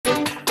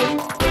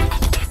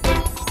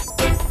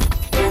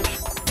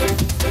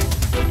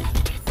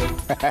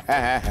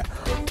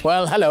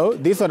Well, hello.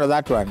 This one or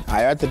that one.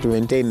 I wanted to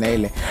maintain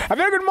Naile. A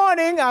very good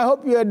morning. I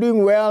hope you are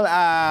doing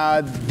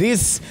well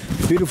this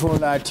beautiful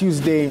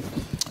Tuesday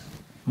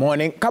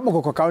morning.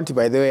 Kabukoko County,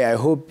 by the way, I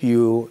hope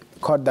you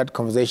caught that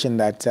conversation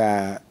that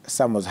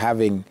Sam was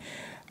having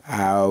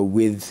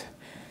with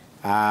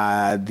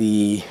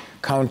the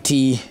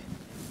county,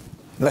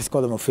 let's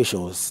call them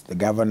officials, the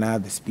governor,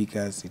 the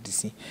speakers,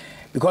 etc.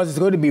 Because it's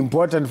going to be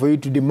important for you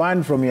to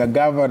demand from your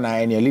governor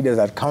and your leaders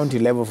at county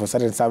level for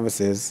certain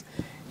services,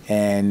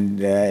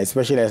 and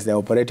especially as they're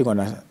operating on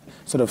a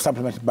sort of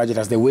supplementary budget,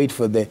 as they wait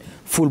for the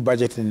full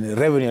budget and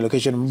revenue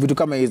allocation. Vitu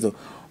kama hizo.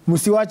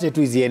 Msiwache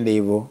tu iziende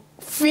hivyo.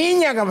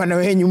 Finya gavana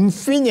wenyu,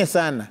 mfinye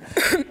sana.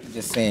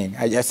 Just saying,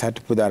 I just had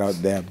to put that out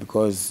there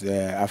because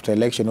after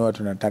election huwa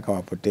tunataka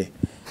wapote.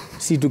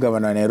 Si tu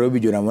gavana wa Nairobi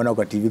juu namuona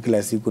kwa TV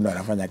kila siku na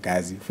anafanya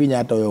kazi. Finya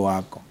hata wewe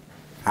wako.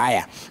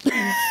 Haya.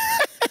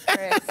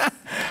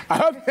 I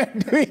hope you're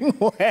doing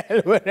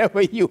well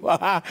wherever you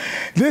are.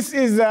 This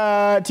is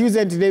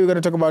Tuesday, and today we're going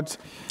to talk about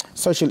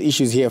social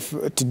issues here.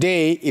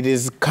 Today it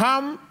is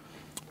come,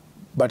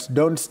 but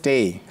don't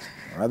stay.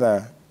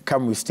 Rather,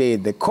 come we stay.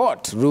 The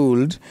court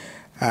ruled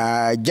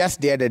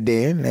just the other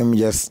day, let me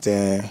just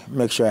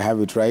make sure I have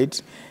it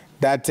right,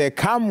 that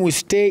come we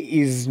stay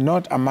is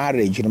not a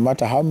marriage, no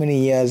matter how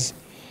many years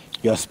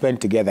you're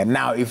spent together.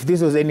 Now, if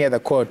this was any other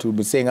court, we'd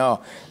be saying, oh,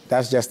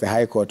 that's just the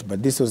High Court,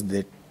 but this was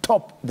the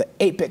top, the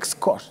apex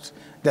court,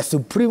 the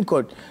Supreme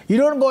Court. You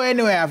don't go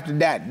anywhere after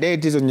that. There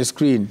it is on your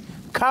screen.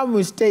 Come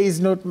we stay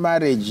is not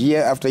marriage,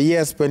 year after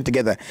year spent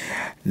together.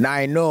 Now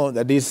I know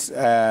that this,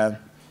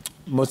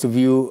 most of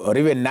you, or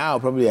even now,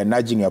 probably are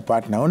nudging your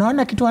partner.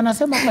 Unaona kitu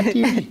anasema kwa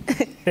TV.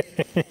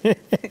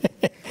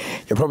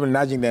 You're probably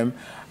nudging them,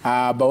 but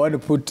I want to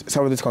put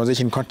some of this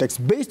conversation in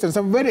context based on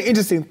some very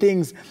interesting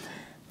things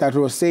that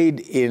were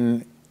said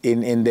in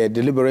the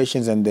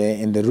deliberations and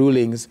in the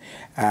rulings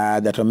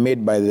that were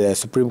made by the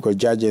Supreme Court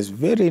judges.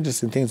 Very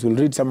interesting things. We'll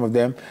read some of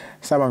them.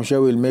 Some I'm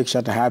sure will make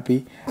Shatta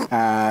happy.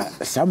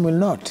 Some will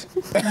not.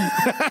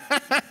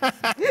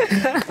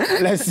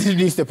 Let's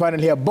introduce the panel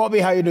here. Bobby,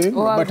 how are you doing?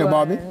 Roberto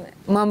Bobby.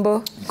 Mambo.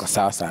 Niko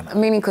sawa sana.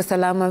 Mimi niko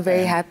salama,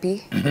 very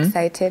happy,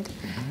 excited.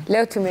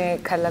 Leo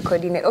tumekala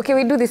coordinate. Okay,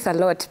 we do this a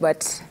lot,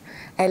 but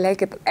I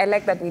like it. I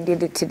like that we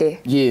did it today.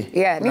 Yeah.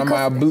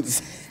 Yeah.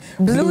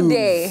 Blue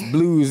day.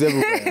 Blues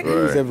everywhere.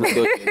 Blues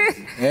everywhere.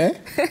 Eh?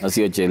 That's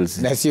your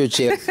Chelsea. That's your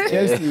Chelsea.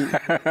 Chelsea.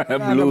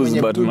 Blues,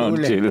 but not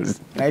Chelsea.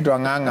 Naitwa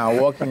Nganga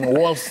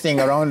waltzing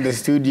around the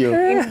studio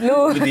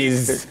with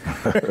his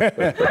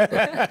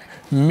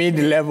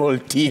mid-level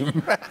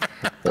team.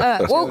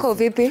 Woko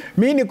vipi?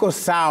 Mi niko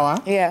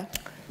sawa. Yeah.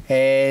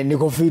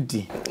 Niko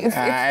fiti.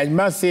 I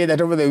must say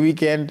that over the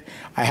weekend,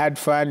 I had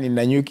fun in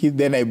Nanyuki.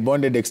 Then I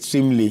bonded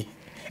extremely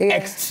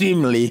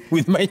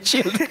with my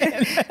children.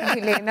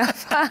 Really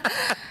enough.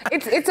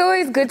 It's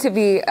always good to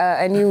be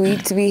a new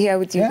week, to be here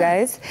with you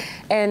guys.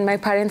 And my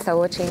parents are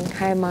watching.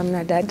 Hi, Mom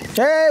and Dad.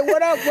 Hey,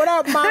 what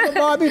up, Mama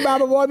Bobby,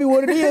 Baba Bobby,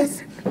 what it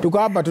is? Tuko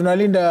hapa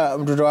tunalinda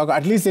mtoto wako.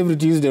 At least every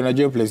Tuesday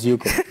unajua place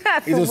yuko.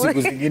 Hizo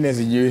siku zingine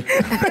sijui.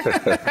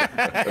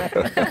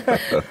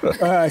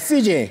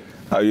 CJ.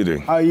 How are you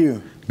doing? How are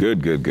you?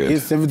 Good.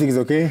 Yes, everything is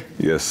okay?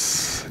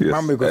 Yes,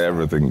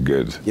 everything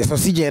good. Yes, so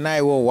CJ and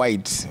I wore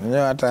white. You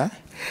know what?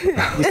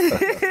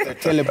 The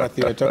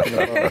telepathy we're talking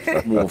about.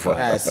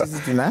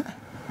 Sisi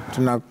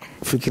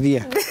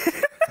tunafikiria.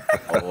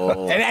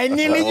 Oh. And I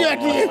nearly knew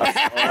it.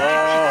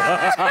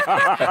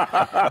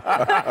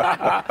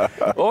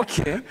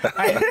 Okay.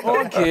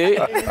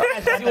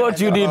 See what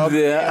you did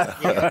there.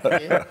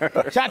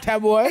 Shut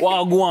up, boy.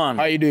 Wagwan.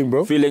 How you doing,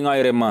 bro? Feeling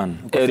Iron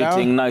Man.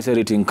 Everything nice,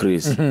 everything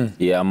Chris.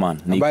 Yeah,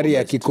 man. Habari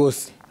ya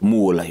kikosi.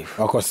 More life.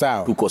 Wako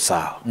sawa. Tuko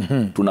sawa.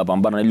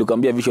 Tunapambana.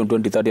 Nilikwambia Vision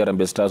 2030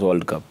 Harambee Stars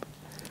World Cup.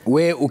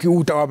 Where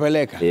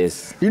utawapeleka?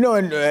 Yes. You know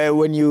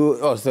when you...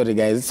 Oh, sorry,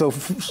 guys. So,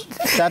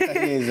 Shatta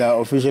is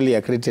officially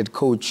accredited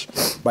coach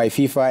by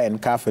FIFA and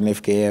CAF and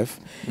FKF.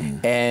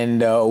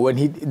 And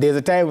there's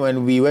a time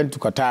when we went to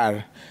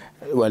Qatar,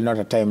 well, not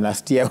a time,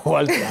 last year,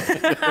 World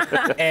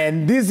Cup.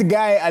 And this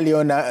guy,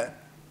 Aliona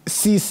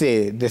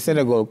Cisse, the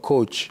Senegal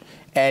coach,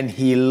 and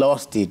he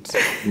lost it.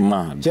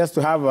 Man. Just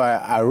to have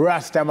a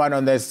Rasta man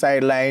on the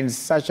sidelines,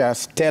 such a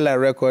stellar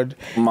record.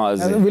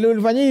 Vile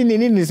ulifanya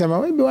nini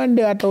nisema, maybe one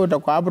day hata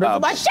utakuwa hapo.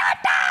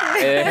 Shatta!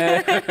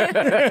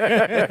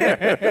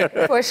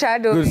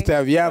 Foreshadowing. Good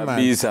stuff, yeah, man.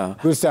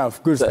 Good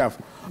stuff.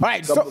 All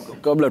right, so...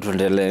 Kabla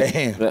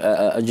tuendelee,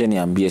 aje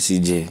niambie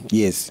CJ.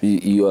 Yes.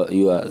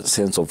 Your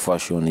sense of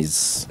fashion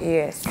is...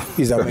 Yes.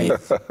 Is amazing.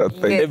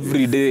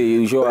 Every day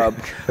you show up,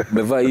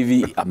 umevaa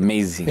hivi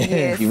amazing.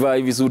 Yes. Ukivaa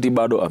hivi suti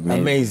bado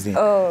Amazing.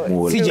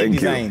 Oh. CJ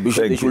design.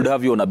 They should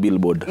have you on a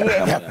billboard.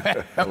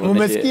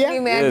 Umesikia?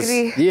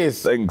 Nimeagree.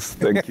 Yes. Thank you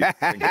very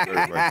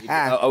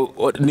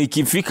much.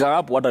 Nikifika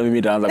hapo hata mimi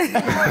nitaanza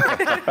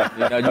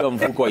ninajua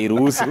mfuko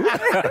hairuhusu.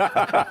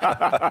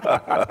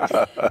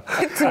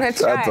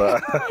 Tunatry.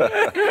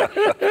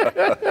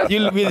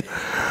 You'll be...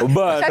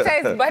 But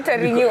Shata is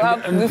buttering you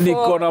up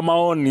niko na before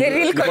maoni. the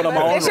real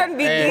conversation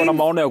begins. Niko na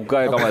maoni ya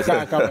kukaa kama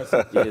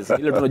sasa. Yes,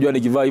 ile tunajua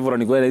nikivaa hivyo na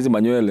niko na hizi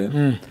manywele.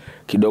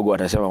 Kidogo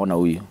atasema ona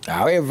huyu.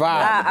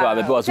 Weva.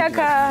 Amepewa suti.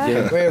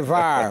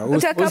 Weva.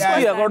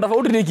 Usikia kwa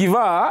tofauti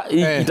nikivaa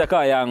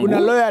itakaa yangu. Kuna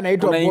lawyer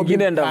anaitwa Bobby. Kuna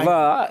nyingine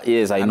ndavaa.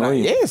 Yes, I know.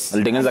 Yes.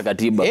 Alitengeneza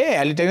katiba.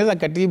 Alitengeneza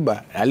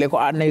katiba.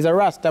 Alikuwa anaiza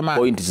rasta man.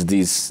 Point is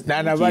this.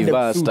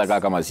 Nikivaa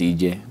sitaka kama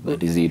CJ.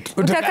 That is it.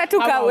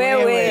 Utakatuka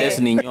wewe. Yes,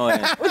 ni nyoe.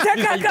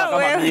 Utakaka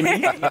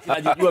wewe.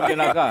 Najijua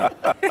kenakaa.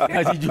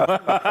 Najijua.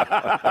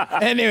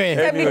 Anyway.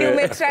 Maybe you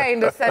may try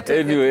in the certain.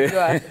 Anyway.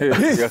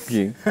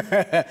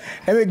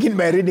 Let me begin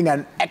by reading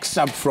an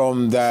excerpt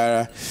from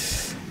the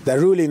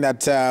ruling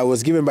that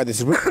was given by the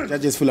Supreme Court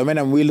Judges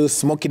Philomena Mwilu,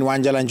 Smokin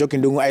Wanjala, Njoki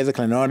Ndungu, Isaac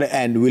Lenore,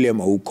 and William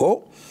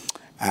Ouko.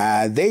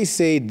 They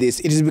say this: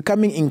 it is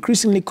becoming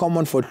increasingly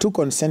common for two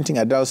consenting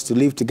adults to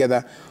live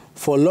together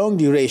for long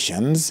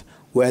durations,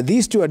 where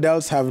these two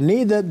adults have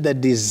neither the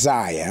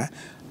desire,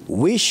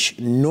 wish,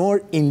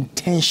 nor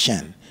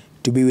intention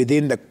to be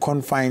within the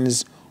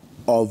confines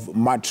of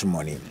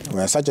matrimony.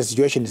 Where such a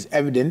situation is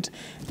evident,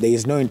 there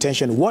is no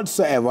intention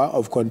whatsoever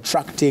of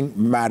contracting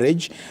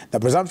marriage. The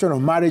presumption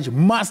of marriage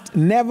must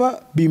never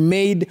be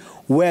made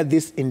where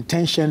this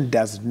intention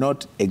does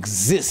not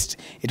exist.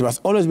 It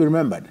must always be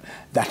remembered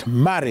that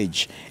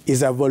marriage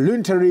is a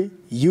voluntary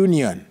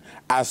union.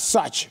 As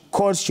such,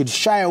 courts should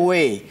shy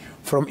away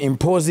from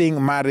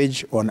imposing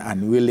marriage on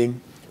unwilling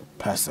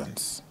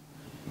persons.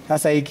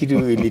 Sasa hii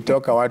kitu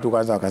ilitoka watu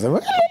kwanza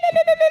wakasema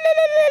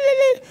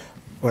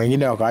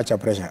wengine wakaacha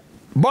pressure.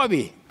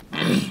 Bobby.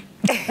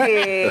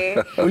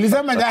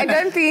 Ulisema jana. I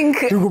don't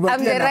think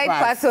I'm the right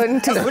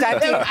person to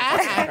start it.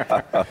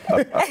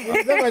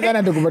 Ulisema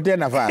jana tukupatia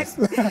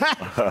nafasi.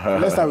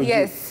 Let's start with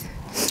Yes.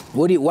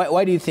 you.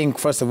 Why do you think,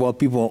 first of all,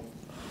 people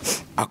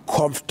are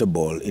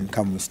comfortable in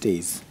Kamu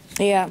stays?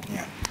 Yeah.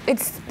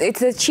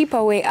 It's a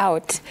cheaper way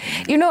out.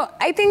 You know,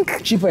 I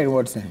think... Cheaper in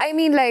what sense? I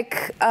mean, like,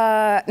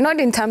 not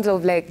in terms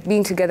of, like,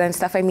 being together and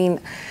stuff. I mean,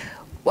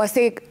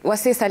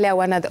 Wase Saleh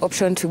wanted the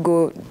option to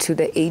go to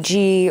the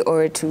AG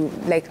or to,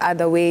 like,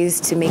 other ways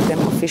to make them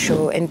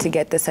official and to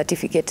get the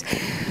certificate.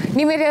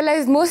 Nime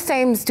realize most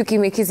times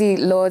tukimekizi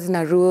laws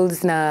na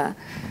rules na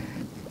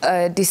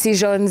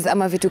decisions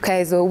ama vitu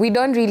kaizo, we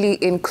don't really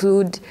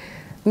include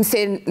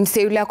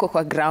mse ule ako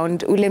kwa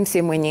ground, ule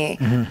mse mwenye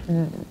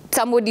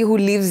somebody who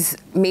lives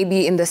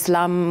maybe in the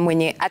slum,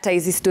 mwenye hata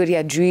hizi story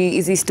ajui,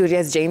 hizi story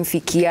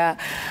hazijaimfikia,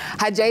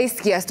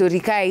 hajaisikia story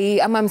kai,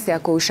 ama mse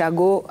ako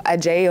ushago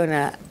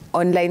hajaiona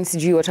online,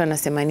 sijui watu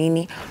wanasema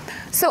nini.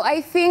 So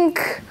I think,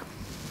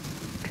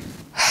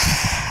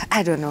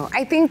 I don't know,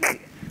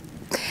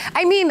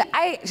 I mean,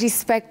 I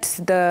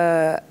respect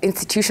the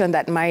institution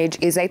that marriage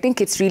is. I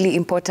think it's really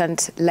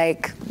important,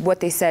 like what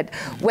they said,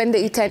 when the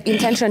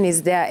intention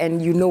is there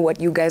and you know what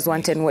you guys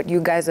want and what you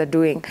guys are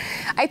doing.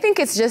 I think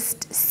it's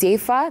just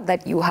safer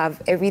that you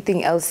have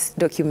everything else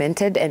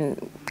documented and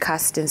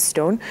cast in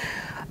stone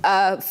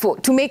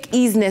to make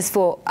easiness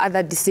for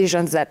other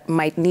decisions that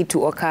might need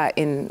to occur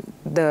in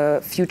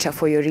the future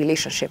for your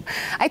relationship.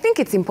 I think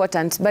it's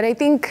important, but I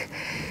think,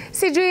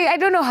 Sijui, I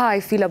don't know how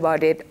I feel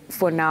about it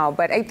for now,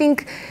 but I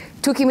think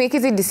tukimake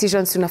hizi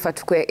decisions tunafaa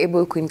tukue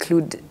able to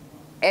include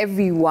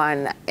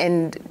everyone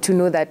and to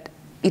know that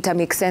it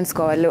makes sense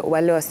kwa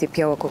wale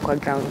wasipia wako kwa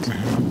ground.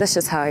 That's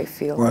just how I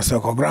feel. Well, so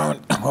kwa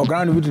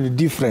ground vitu ni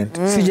different.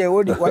 CJ,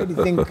 why do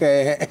you think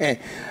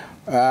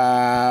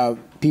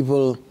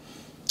people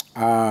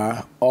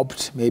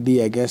opt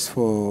maybe, I guess,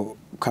 for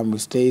Kamu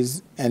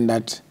stays, and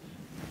that,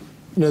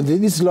 you know,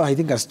 this law I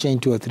think has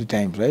changed 2 or 3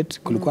 times, right?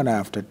 Kulikuwa na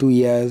after 2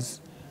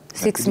 years,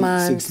 6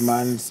 months. 6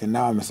 months, and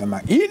now I'm saying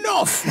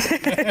enough.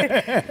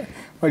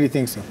 What do you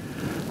think, so?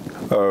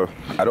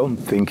 I don't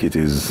think it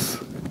is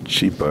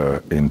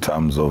cheaper in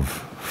terms of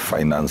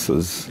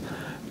finances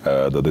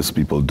that these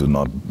people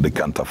they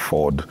can't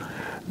afford.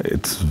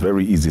 It's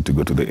very easy to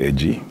go to the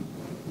AG.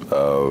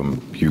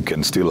 You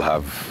can still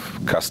have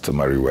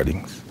customary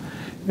weddings.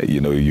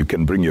 You know, you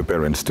can bring your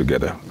parents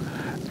together.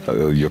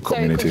 Your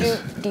communities. Sorry,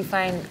 could you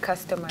define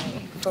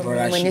customary for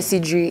me when you see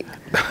G?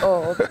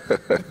 Oh,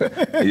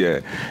 okay. Yeah,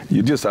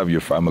 you just have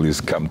your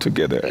families come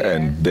together,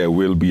 and there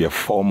will be a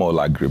formal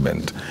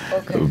agreement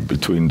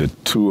between the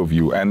two of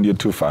you and your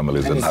two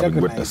families, and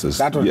having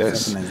witnesses.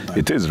 Yes,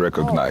 it is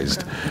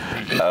recognized.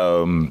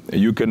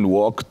 You can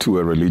walk to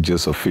a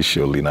religious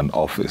official in an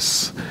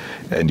office,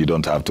 and you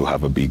don't have to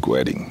have a big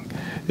wedding.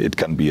 It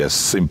can be as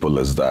simple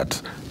as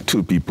that.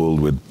 2 people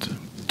with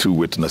 2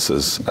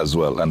 witnesses as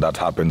well, and that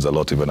happens a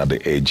lot even at the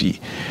AG.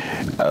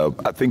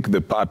 I think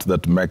the part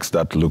that makes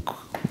that look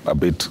a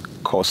bit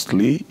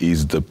costly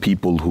is the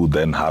people who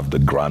then have the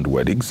grand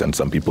weddings, and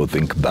some people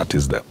think that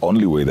is the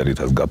only way that it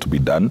has got to be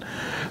done.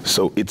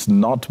 So it's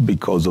not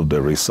because of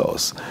the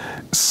resource.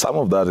 Some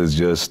of that is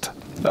just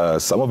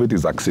some of it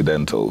is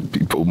accidental.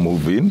 People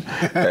move in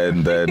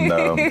and then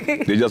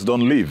they just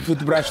don't leave.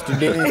 Toothbrush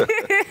today.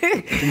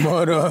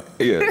 Tomorrow.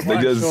 Yeah, they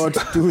just short,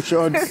 2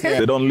 shots. Yeah.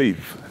 They don't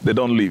leave. They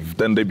don't leave.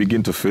 Then they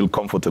begin to feel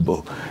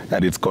comfortable,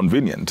 and it's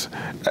convenient.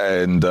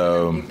 And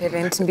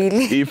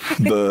if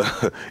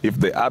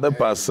the other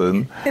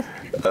person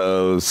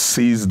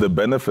sees the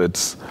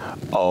benefits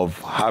of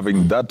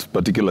having that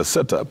particular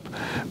setup,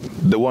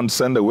 they won't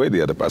send away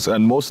the other person.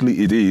 And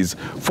mostly it is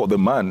for the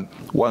man.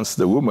 Once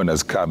the woman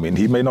has come in,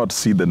 he may not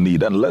see the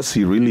need unless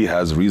he really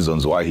has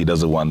reasons why he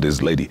doesn't want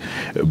this lady.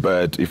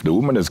 But if the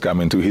woman has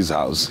come into his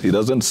house, he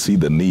doesn't see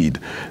the need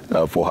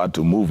for her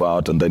to move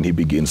out, and then he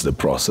begins the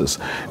process.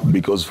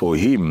 Because for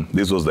him,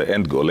 this was the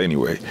end goal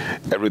anyway.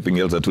 Everything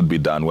else that would be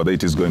done, whether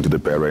it is going to the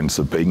parents,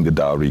 paying the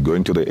dowry,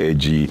 going to the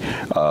AG,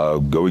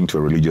 going to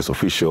a religious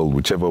official,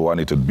 whichever one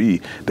it would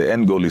be, the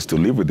end goal is to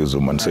live with this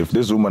woman. So if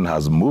this woman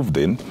has moved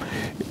in,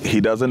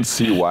 he doesn't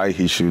see why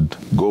he should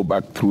go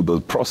back through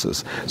the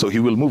process. So he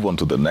will move on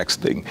to the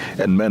next thing,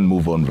 and men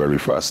move on very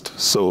fast.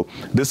 So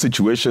this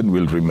situation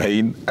will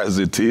remain as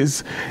it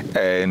is,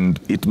 and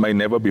it may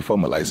never be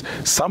formalized.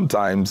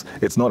 Sometimes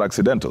it's not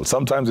accidental.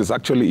 Sometimes it's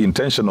actually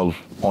intentional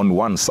on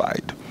one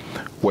side,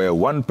 where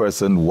one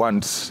person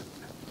wants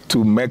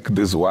to make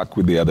this work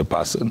with the other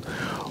person,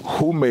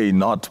 who may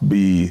not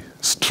be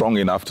strong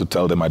enough to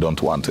tell them, I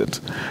don't want it.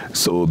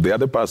 So the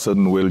other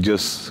person will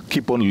just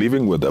keep on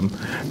living with them.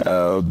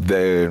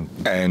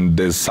 And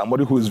there's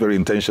somebody who is very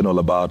intentional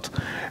about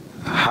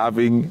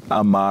having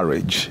a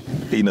marriage,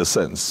 in a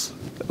sense,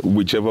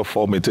 whichever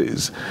form it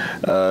is,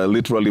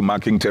 literally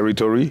marking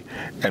territory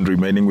and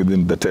remaining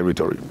within the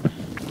territory.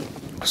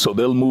 So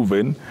they'll move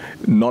in,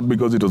 not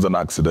because it was an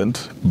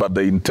accident, but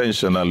they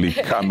intentionally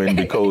come in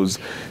because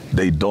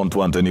they don't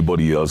want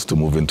anybody else to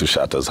move into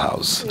Shatter's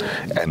house.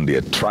 And they're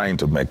trying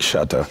to make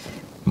Shatter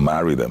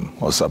marry them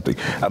or something.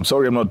 I'm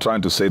sorry, I'm not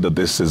trying to say that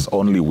this is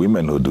only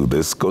women who do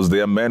this, because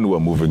there are men who are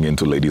moving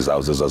into ladies'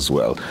 houses as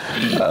well.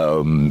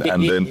 And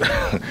then,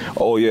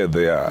 oh yeah,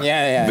 they are.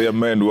 There are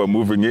men who are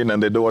moving in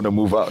and they don't want to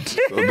move out.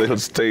 So they'll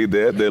stay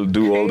there, they'll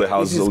do all the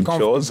household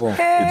chores.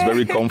 It's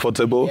very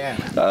comfortable.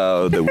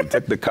 They will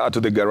take the car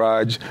to the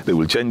garage, they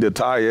will change the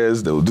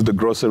tires, they will do the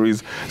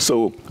groceries.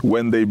 So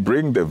when they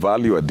bring the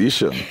value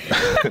addition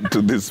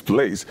to this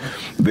place,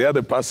 the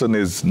other person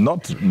is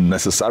not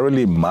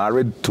necessarily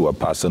married to a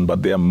person,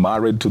 but they are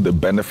married to the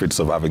benefits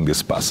of having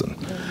this person,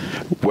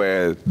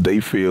 where they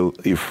feel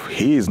if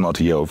he is not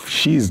here, or if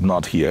she is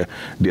not here,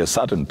 there are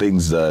certain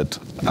things that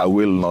I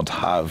will not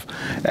have,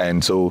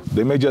 and so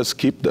they may just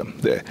keep them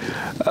there.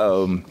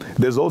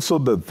 There's also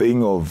the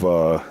thing of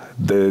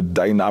the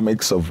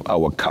dynamics of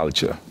our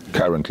culture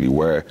currently,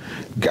 where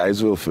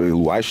guys will feel,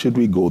 why should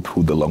we go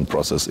through the long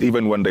process,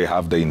 even when they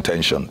have the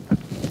intention?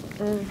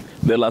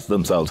 They'll ask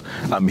themselves,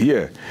 I'm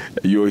here,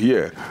 you're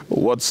here,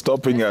 what's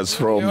stopping us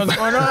from... What's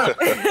going on?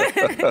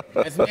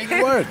 Let's make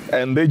it work.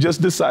 And they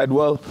just decide,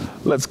 well,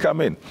 let's come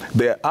in.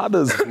 There are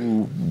others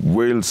who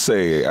will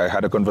say, I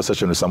had a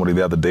conversation with somebody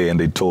the other day, and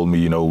they told me,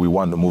 you know, we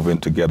want to move in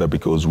together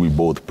because we're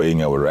both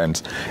paying our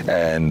rent,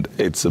 and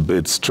it's a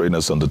bit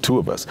strenuous on the two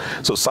of us.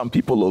 So some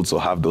people also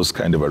have those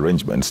kind of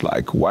arrangements,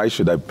 like, why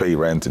should I pay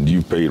rent and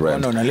you pay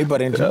rent? No, we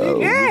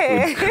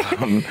could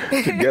come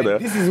together.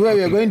 This is where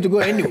we're going to go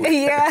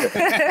anyway.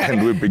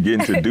 And we begin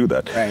to do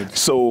that.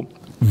 So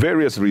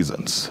various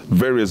reasons.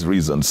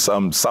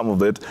 Some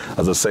of it,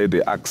 as I say,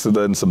 the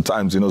accident,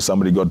 sometimes, you know,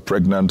 somebody got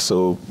pregnant,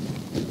 so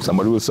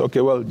somebody will say, okay,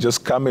 well,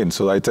 just come in,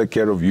 so I take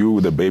care of you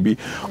with the baby.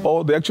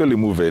 Or they actually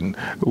move in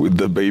with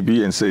the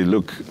baby and say,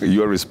 look,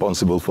 you're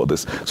responsible for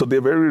this. So there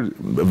are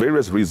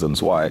various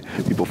reasons why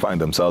people find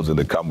themselves in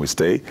the come we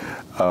stay.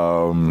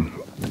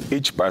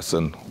 Each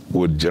person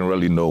would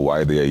generally know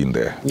why they are in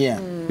there.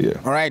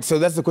 All right, so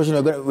that's the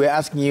question we're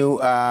asking you.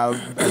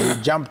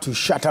 Jump to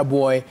Shatter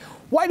Boy.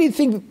 Why do you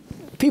think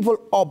people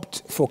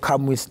opt for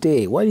Come We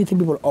Stay? Why do you think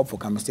people opt for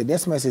Come We Stay? The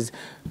SMS is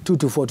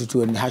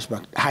 22422 and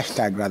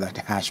hashtag rather,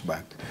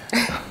 hashtag.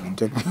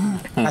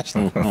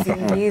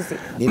 Easy.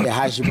 Need the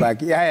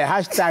hashtag.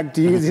 Hashtag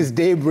to use is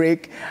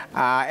Daybreak.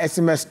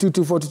 SMS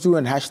 22422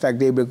 and hashtag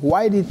Daybreak.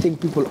 Why do you think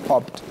people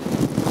opt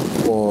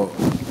for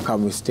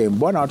Come We Stay?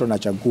 Mbona watu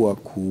wanachagua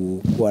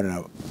kuwa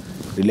na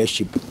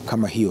relationship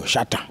kama hiyo,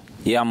 Shatter?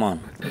 Yeah, man.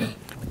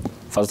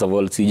 First of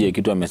all, CJ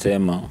kitu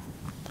amesema,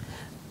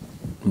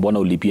 mbona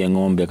ulipie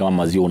ng'ombe kama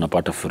maziwa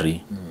unapata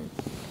free?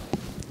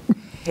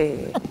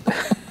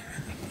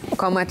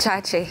 Kwa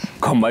machache.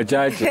 Kwa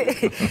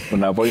machache.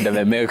 Unapoint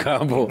amemeka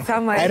hapo.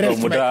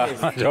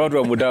 Watu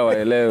wa mtaa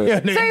waelewe.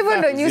 So even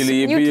ndo new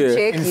to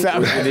check.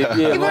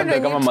 Ulipie ng'ombe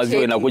kama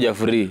maziwa inakuja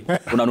free.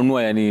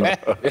 Unanunua ya nini?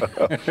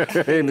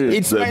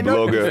 It's my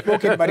blogger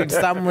spoken, but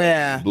it's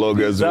somewhere.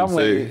 Bloggers will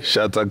say,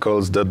 Shatter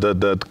calls ...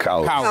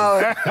 cows.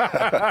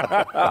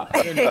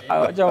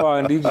 Acha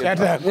waandike.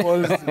 Shatter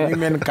calls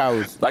women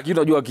cows. Lakini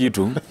unajua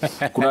kitu,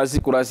 kuna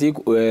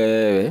siku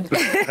wewe.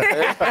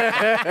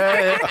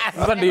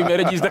 Sasa ndio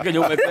imeregister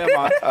Kenya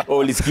umesema,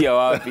 ulisikia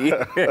wapi?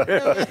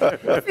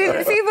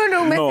 Si hivyo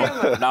ndio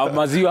umesema. Na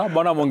maziwa,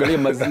 mbona muangalie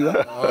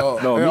maziwa?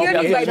 No,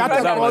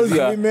 Shatter calls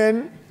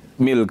women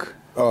milk.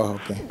 Oh,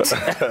 okay.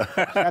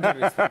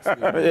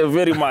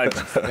 Very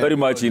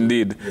much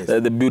indeed. Yes.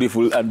 The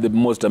beautiful and the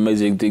most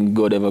amazing thing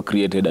God ever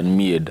created and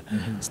made.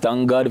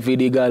 Thank God for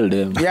the girl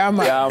them. Yeah,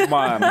 man. Yeah,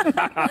 man.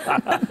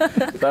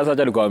 Sasa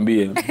acha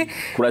nikwambie.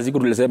 Kuna siku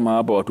tulisema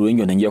hapa watu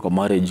wengi wanaingia kwa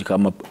marriage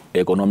kama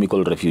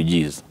economical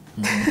refugees.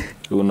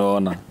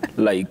 Unaona?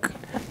 Like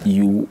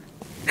you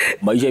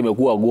maisha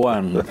imekuwa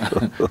gwan.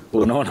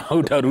 Unaona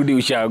utarudi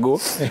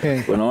ushago.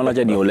 Unaona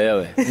acha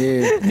niolewe.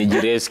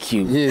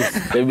 Nijirescue.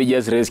 Let me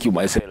just rescue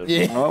myself.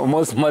 You know,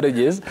 most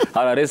marriages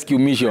are a rescue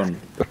mission.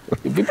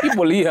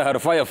 People here are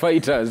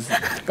firefighters.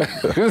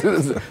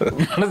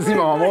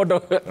 Wanazima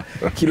moto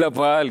kila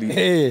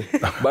pahali.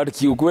 But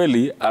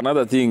kiukweli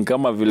another thing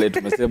kama vile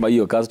tumesema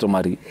hiyo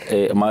customary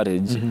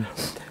marriage.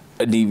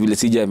 Ni vile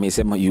Sija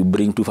amesema you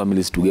bring two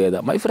families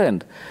together. My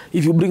friend,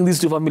 if you bring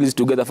these two families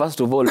together,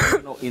 first of all, you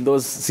know, in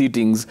those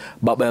sittings,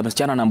 baba ya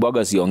msichana na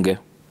mbwaga sionge.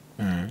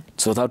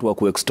 So that wa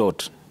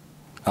ku-extort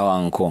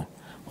our uncle.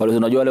 Wale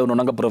unajua leo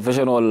unaonanga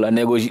professional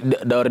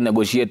dowry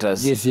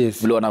negotiators.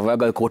 Yes. Vile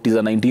wanavaga koti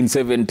za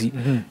 1970.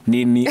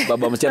 Nini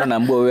baba msichana na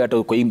mbwa wewe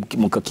hata kwa hii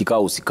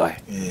kikao usikae.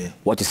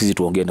 Wacha sisi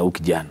tuongee na huyu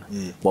kijana.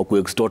 Wa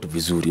ku-extort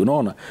vizuri,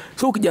 unaona?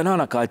 So kijana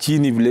anakaa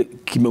chini vile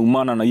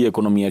kimeumana na hii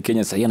economy ya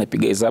Kenya sasa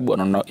anapiga hesabu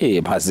anaona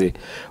basi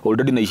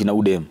already naishi na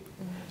udem.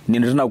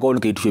 Nini tena ukaona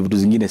kaitushe vitu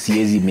zingine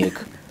siwezi make.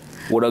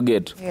 What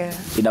get?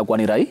 Inakuwa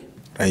ni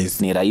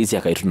rahisi. Ni rahisi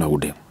akaitu na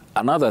udem.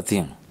 Another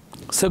thing,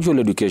 sexual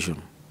education.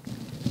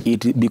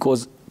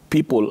 Because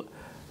people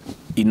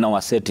in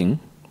our setting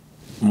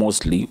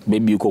mostly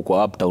maybe uko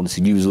kwa uptown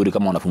sijui vizuri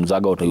kama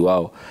wanafunzaga watu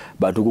wao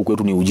but huko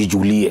kwetu ni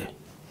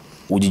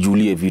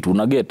ujijulie vitu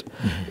una get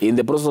in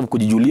the process of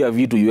kujijulia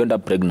vitu you end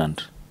up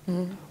pregnant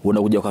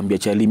unakuja kwambia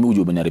chali mimi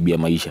uje umeniharibia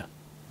maisha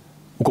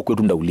huko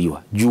kwetu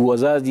ndauliwa juu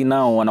wazazi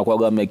nao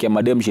wanakuaga wamekea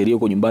madem sheria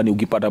huko nyumbani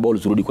ukipata ball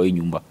urudi kwa hii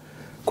nyumba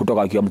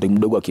kutoka akiwa mtu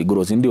mdogo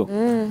akigross ndio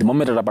the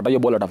moment atapata hiyo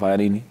ball atafanya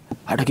nini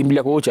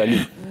atakimbilia kwa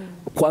chali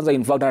kwanza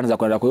in fact anaanza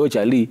kwenda kwa hiyo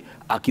chali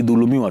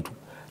akidhulumiwa tu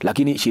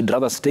lakini she'd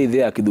rather stay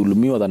there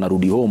akidhulumiwa than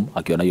arudi home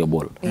akiwa na hiyo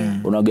ball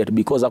una get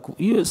because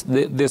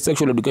the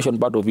sexual education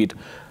part of it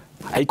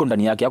haiko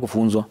ndani yake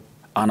kufunzwa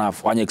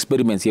anafanya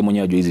experiments yeye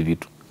mwenyewe ajue hizi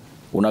vitu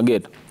una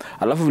get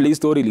alafu vile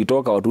story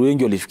ilitoka watu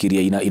wengi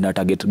walifikiria ina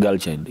target girl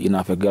child ina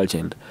affect girl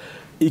child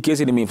hii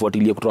kesi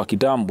nimeifuatilia kutoka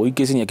kitambo hii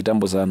kesi ni ya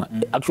kitambo sana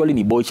actually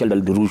ni boy child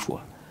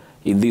alirushwa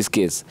in this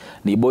case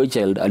ni boy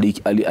child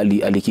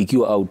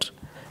alikikiwa out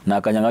na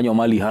akanyang'anywa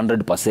mali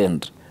 100%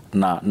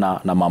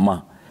 na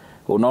mama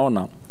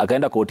unaona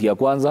akaenda koti ya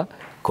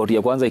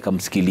kwanza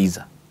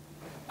ikamsikiliza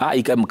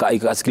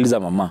ikasikiliza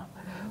mama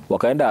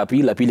wakaenda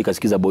apili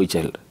kasikiza boy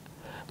child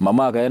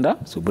mama akaenda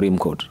Supreme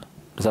Court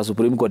sasa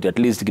Supreme Court at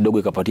least kidogo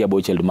ikapatia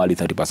boy child mali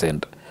 30%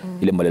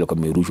 ile mali ilikuwa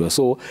imerushwa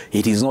so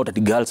it is not that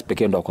girls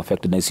pekee ndio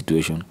affected in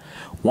situation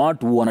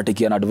watu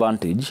wanatekea an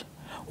advantage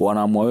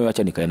wanaamua wewe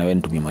acha nikae na wewe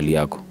nitumie mali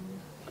yako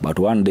but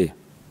one day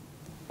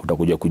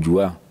utakuja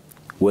kujua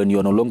when you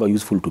are no longer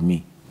useful to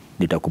me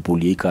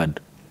nitakupulia hii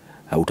card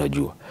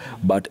hautajua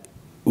but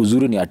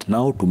uzuri ni at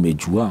now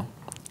tumejua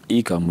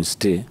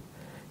ikamstay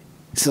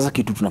sasa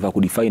kitu tunafaa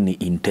kudefine ni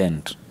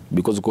intent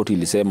because court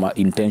ilisema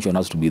intention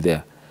has to be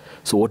there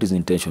so what is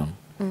intention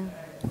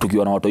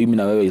tukiwa na watu mimi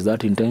na wewe is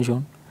that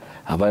intention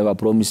have I ever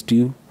promised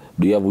you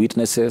do you have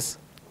witnesses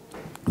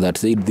that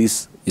said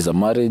this is a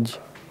marriage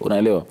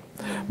unaelewa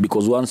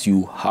because once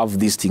you have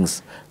these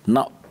things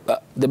now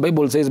the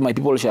Bible says my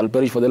people shall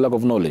perish for the lack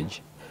of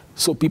knowledge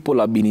so people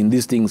have been in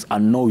these things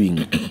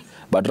unknowing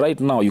but right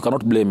now you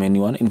cannot blame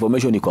anyone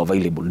information iko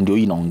available ndio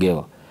hii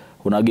inaongewa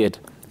una get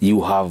you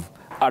have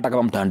hata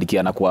kama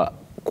mtaandikiana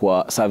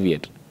kwa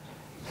serviette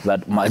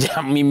that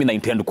mimi na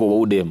intend kwa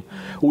udem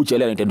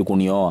uchelea na intend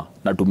kunioa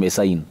na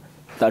tumesign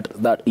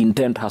that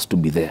intent has to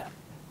be there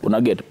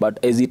una get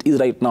but as it is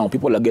right now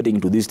people are getting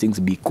into these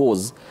things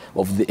because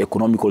of the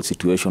economical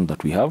situation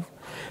that we have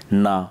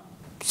na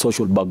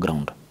social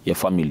background ya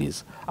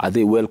families are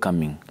they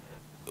welcoming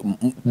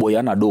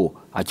boyana do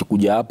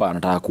akikuja hapa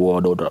anataka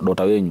kuoa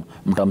dota wenyu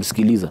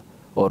mtamsikiliza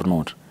or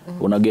not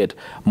una get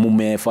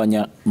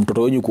mumefanya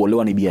mtoto wenyu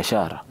kuolewa ni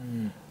biashara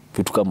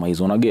vitu kama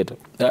hizo una get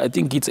I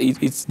think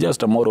it's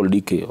just a moral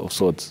decay of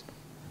sorts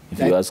if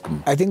you ask me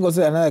I think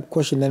also another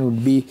question then would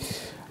be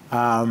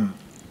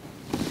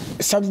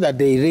something that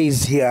they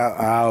raised here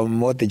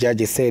what the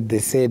judges said they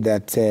said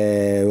that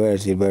where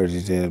is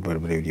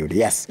it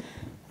yes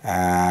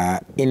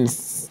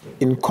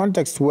in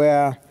context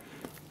where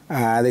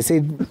they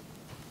said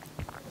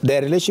there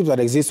are relationships that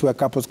exist where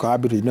couples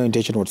cohabit with no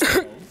intention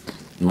whatsoever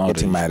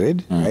getting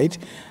married, right?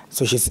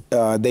 So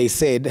they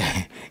said,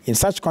 in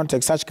such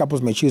context, such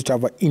couples may choose to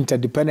have an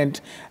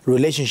interdependent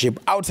relationship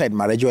outside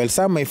marriage, while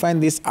some may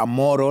find this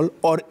amoral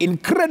or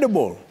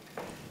incredible.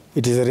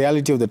 It is a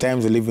reality of the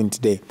times we live in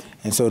today.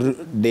 And so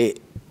the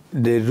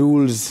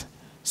rules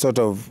sort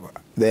of,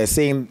 they're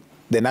saying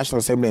the National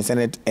Assembly and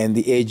Senate and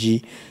the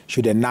AG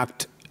should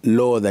enact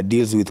law that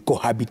deals with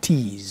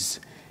cohabitees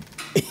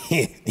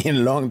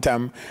in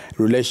long-term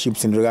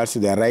relationships in regards to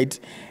their rights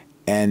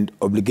and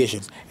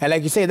obligations. And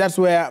like you say, that's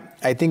where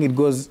I think it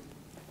goes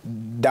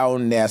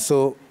down there.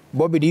 So,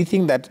 Bobby, do you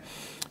think that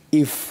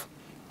if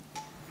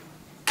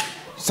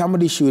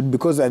somebody should,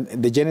 because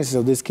the genesis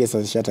of this case,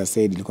 as Shatta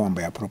said, ilikuwa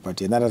mambo ya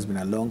property, and that has been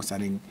a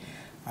long-standing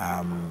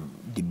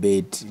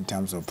debate in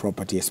terms of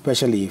property,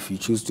 especially if you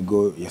choose to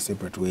go your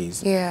separate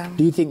ways. Yeah.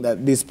 Do you think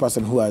that this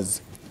person who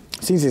has,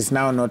 since it's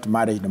now not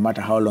marriage, no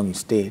matter how long you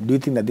stay, do you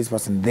think that this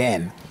person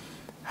then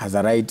has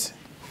a right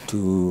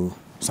to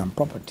some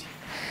property?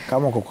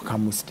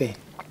 Come stay.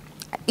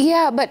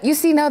 Yeah, but you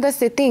see, now that's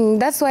the thing.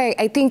 That's why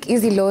I think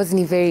easy laws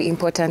are very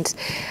important.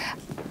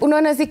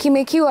 Unaona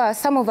zikimekiwa,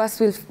 some of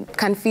us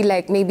can feel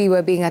like maybe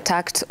we're being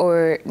attacked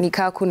or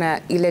nika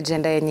kuna ile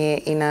gender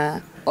yenye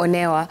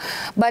inaonewa.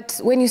 But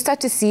when you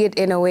start to see it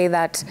in a way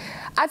that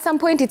at some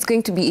point it's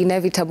going to be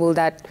inevitable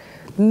that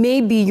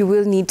maybe you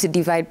will need to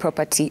divide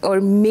property,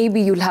 or maybe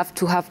you'll have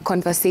to have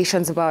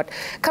conversations about,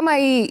 kama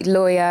hii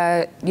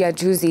lawyer ya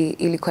juzi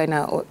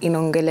ilikuwa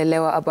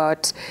inaongelelewa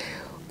about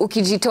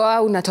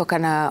ukijitoa unatoka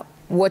na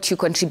what you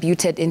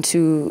contributed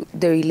into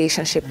the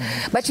relationship.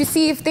 But you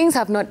see, if things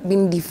have not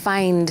been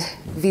defined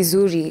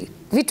vizuri,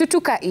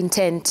 vitutuka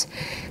intent,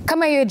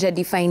 kama hiyo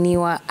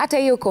jadefiniwa, hata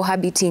hiyo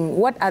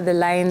cohabiting, what are the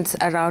lines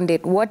around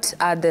it? What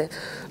are the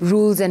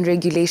rules and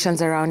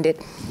regulations around it?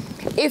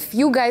 If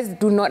you guys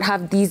do not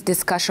have these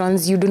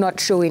discussions, you do not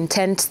show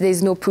intent,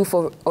 there's no proof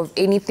of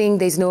anything,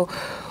 there's no,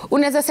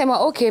 unaweza sema,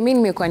 okay, mimi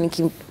nimekuwa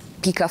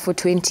nikipika for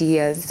 20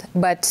 years,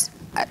 but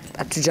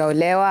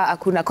atujaolewa,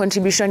 hakuna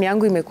contribution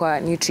yangu imekuwa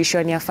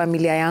nutrition ya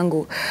familia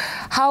yangu.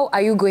 How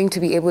are you going to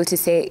be able to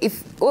say,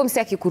 if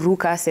mse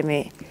akikuruka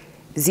aseme,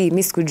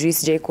 mi sikujui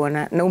sijai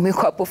kuona na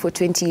umekuwa hapo for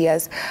 20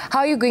 years, how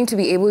are you going to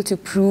be able to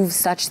prove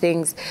such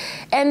things?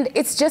 And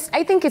it's just,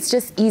 I think it's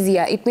just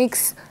easier. It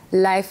makes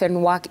life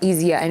and work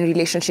easier and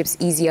relationships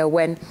easier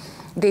when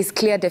there's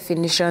clear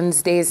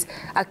definitions, there's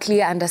a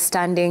clear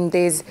understanding,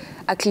 there's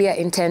a clear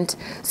intent.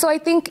 So I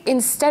think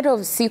instead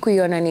of siku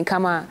yona ni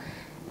kama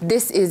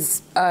this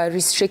is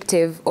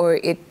restrictive, or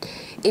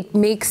it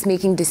makes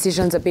making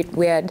decisions a bit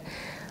weird,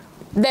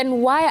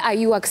 then why are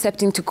you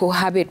accepting to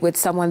cohabit with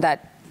someone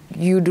that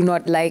you do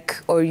not like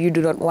or you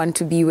do not want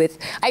to be with?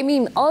 I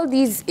mean, all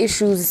these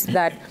issues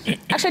that,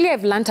 actually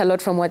I've learned a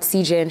lot from what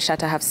CJ and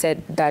Shatta have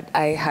said that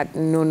I had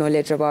no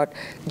knowledge about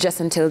just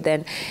until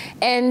then.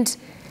 And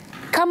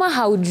kama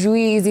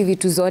haujui hizi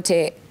vitu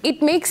zote,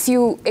 it makes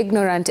you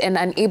ignorant and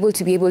unable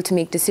to be able to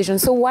make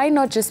decisions. So why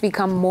not just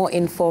become more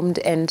informed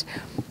and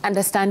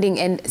understanding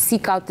and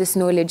seek out this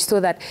knowledge so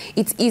that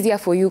it's easier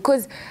for you?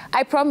 Because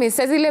I promise,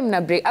 sazile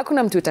mna break,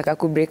 hakuna mtu utaka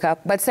ku break up,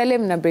 but sazile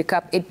mna break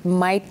up, it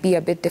might be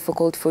a bit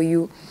difficult for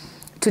you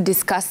to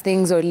discuss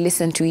things or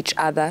listen to each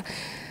other.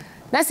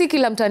 Na si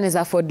kila mtu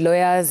anaweza afford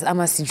lawyers,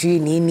 ama sijui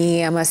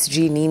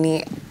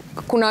nini.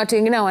 Kuna watu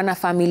wengine wana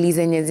families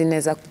zenye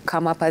zinaweza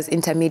come up as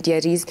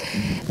intermediaries.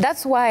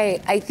 That's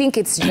why I think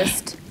it's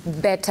just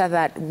better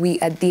that we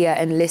adhere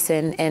and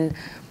listen and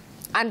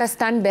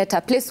understand better.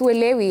 Place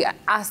where we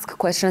ask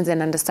questions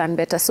and understand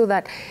better, so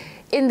that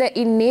in the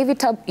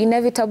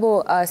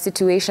inevitable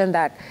situation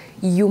that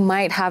you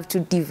might have to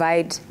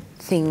divide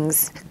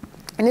things.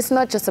 And it's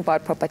not just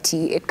about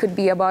property. It could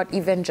be about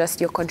even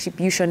just your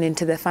contribution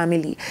into the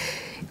family.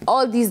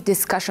 All these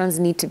discussions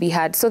need to be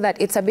had so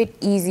that it's a bit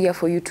easier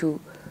for you to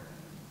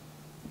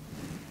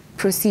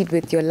proceed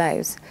with your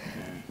lives.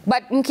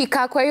 But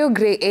mkikaa kwa hiyo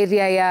gray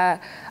area ya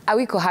are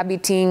we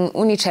cohabiting,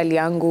 unichali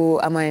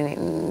yangu ama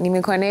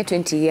nimekuwa naye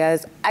 20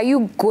 years, are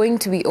you going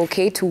to be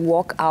okay to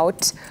walk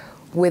out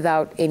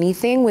without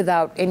anything,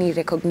 without any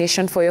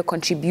recognition for your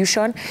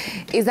contribution?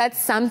 Is that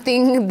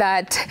something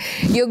that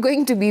you're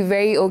going to be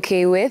very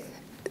okay with?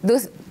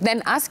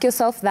 Then ask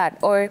yourself that.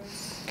 Or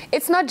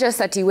it's not just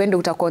that you wende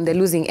utakuwa on the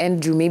losing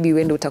end, you maybe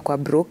wende utakuwa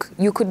broke.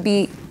 You could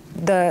be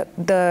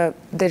the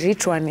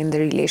rich one in the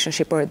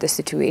relationship or the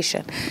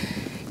situation.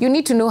 You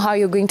need to know how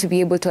you're going to be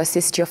able to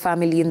assist your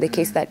family in the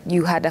case that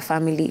you had a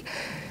family.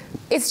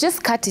 It's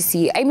just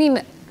courtesy. I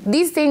mean,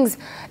 these things,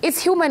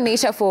 it's human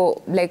nature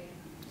for like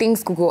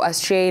things could go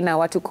astray na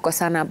watu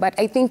kukosana, but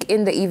I think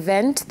in the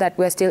event that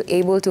we're still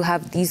able to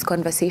have these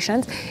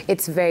conversations,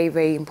 it's very,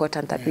 very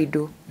important that we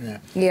do.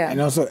 Yeah.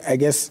 And also, I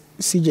guess,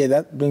 CJ,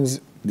 that brings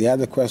the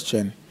other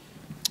question,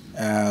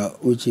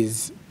 which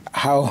is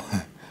how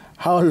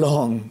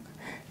long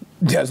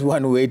does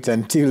one wait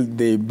until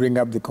they bring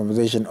up the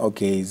conversation?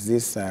 Okay, is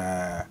this,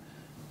 are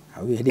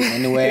we heading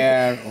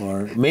anywhere?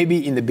 Or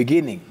maybe in the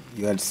beginning,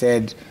 you had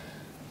said,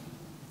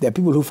 there are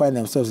people who find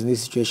themselves in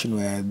this situation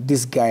where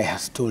this guy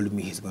has told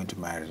me he's going to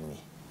marry me.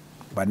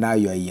 But now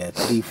you're year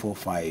 3, 4,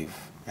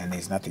 5, and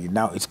there's nothing.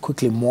 Now it's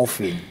quickly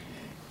morphing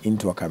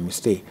into a come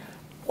stay.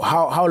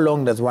 How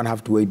long does one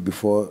have to wait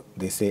before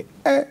they say,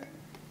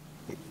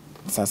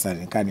 sasa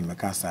nikani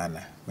nimekaa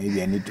sana.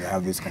 Maybe I need to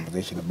have this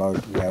conversation about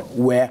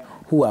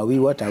who are we,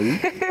 what are we?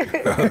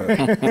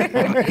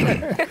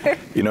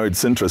 You know,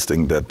 it's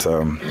interesting that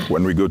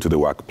when we go to the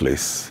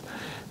workplace,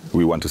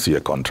 we want to see a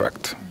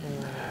contract.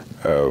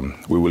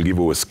 We will give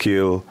our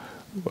skill,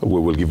 we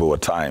will give our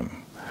time.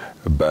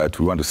 but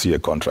we want to see a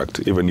contract,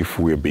 even if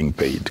we're being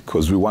paid,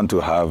 because we want to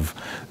have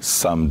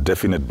some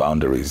definite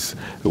boundaries.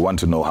 We want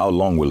to know how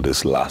long will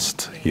this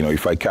last. You know,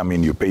 if I come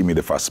in, you pay me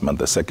the first month,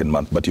 the second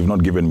month, but you've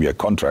not given me a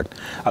contract,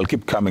 I'll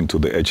keep coming to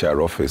the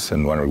HR office,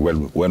 and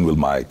when will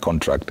my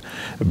contract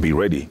be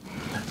ready?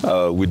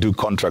 We do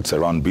contracts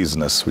around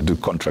business. We do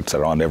contracts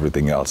around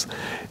everything else.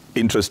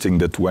 Interesting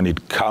that when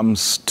it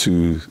comes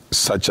to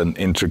such an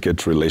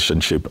intricate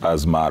relationship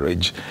as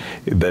marriage,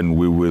 then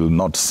we will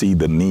not see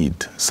the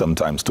need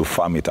sometimes to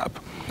farm it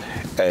up.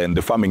 And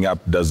the farming up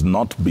does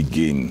not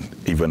begin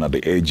even at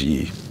the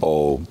AG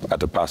or at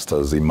the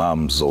pastors,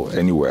 imams, or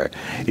anywhere.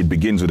 It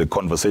begins with a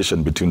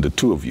conversation between the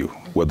two of you,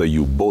 whether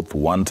you both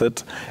want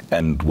it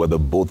and whether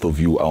both of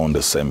you are on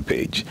the same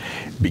page.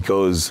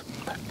 Because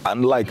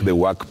unlike the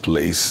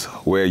workplace,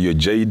 where your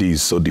JD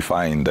is so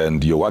defined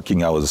and your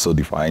working hours are so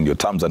defined, your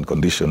terms and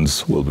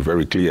conditions will be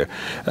very clear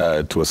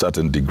to a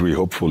certain degree,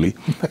 hopefully.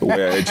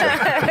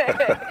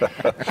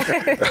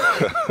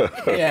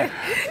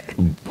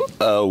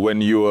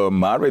 When you are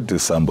married to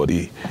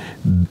somebody,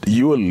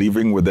 you are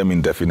living with them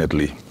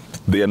indefinitely.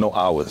 There are no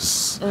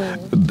hours.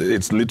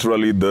 It's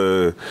literally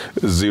the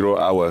 0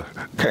 hour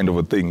kind of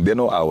a thing. There are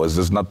no hours.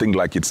 There's nothing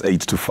like it's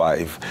 8 to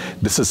 5.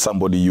 This is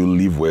somebody you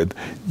live with,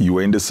 you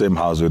are in the same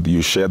house with,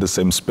 you share the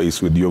same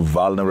space with, you're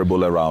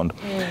vulnerable around.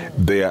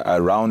 They are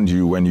around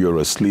you when you're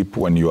asleep,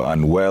 when you're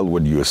unwell,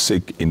 when you're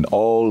sick, in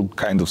all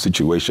kinds of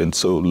situations.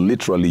 So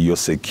literally your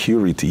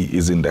security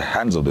is in the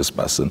hands of this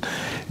person.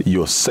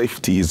 Your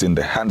safety is in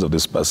the hands of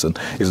this person.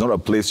 It's not a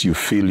place you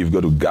feel you've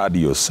got to guard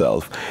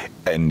yourself,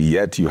 and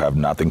yet you have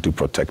nothing to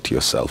protect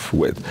yourself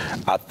with.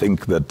 I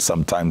think that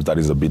sometimes that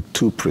is a bit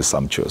too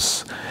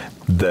presumptuous,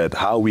 that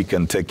how we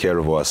can take care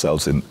of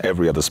ourselves in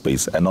every other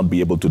space and not be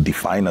able to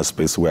define a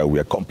space where we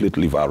are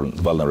completely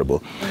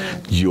vulnerable.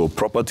 Your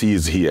property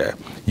is here.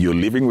 You're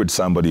living with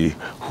somebody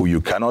who you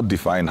cannot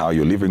define how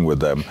you're living with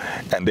them,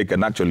 and they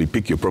can actually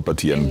pick your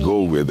property and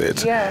go with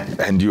it.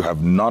 And you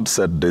have not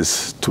said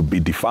this to be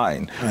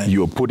defined.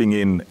 You're putting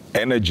in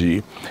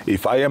energy.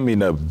 If I am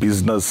in a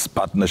business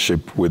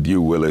partnership with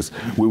you, Willis,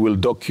 we will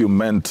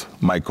document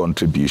my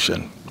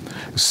contribution,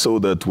 so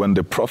that when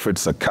the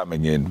profits are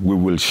coming in, we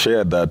will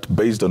share that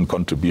based on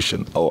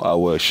contribution or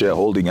our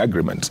shareholding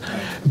agreements.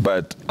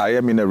 But I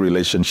am in a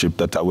relationship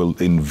that I will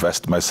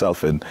invest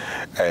myself in,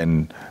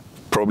 and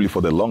probably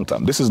for the long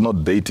term. This is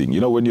not dating.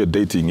 You know, when you're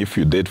dating, if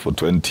you date for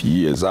 20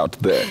 years out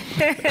there,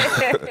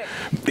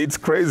 it's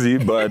crazy,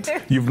 but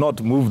you've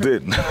not moved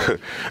in.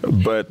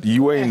 But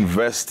you are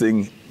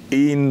investing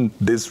in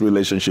this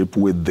relationship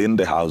within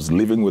the house,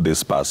 living with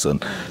this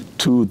person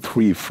 2,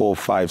 3, 4,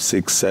 5,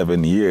 6,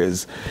 7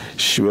 years.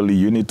 Surely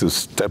you need to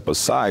step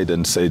aside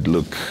and say,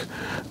 look,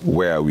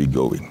 where are we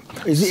going?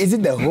 Is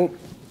it the hope?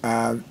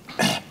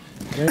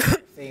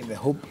 Saying the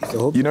hope is the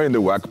hope. You know, in the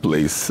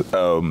workplace,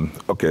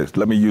 okay,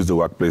 let me use the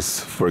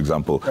workplace, for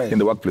example. In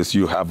the workplace,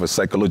 you have a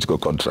psychological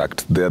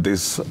contract. There are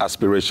these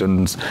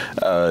aspirations,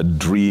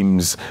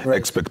 dreams,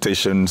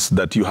 expectations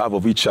that you have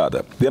of each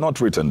other. They're not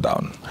written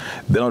down.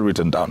 They're not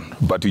written down,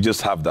 but you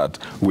just have that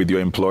with your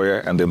employer,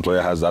 and the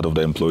employer has that of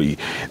the employee.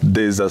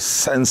 There's a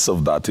sense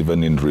of that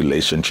even in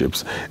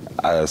relationships,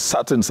 a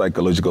certain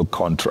psychological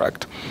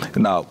contract.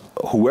 Now,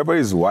 whoever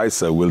is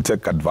wiser will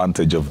take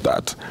advantage of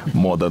that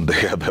more than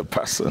the other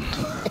person.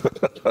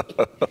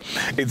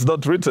 It's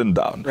not written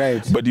down.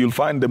 But you'll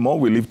find the more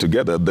we live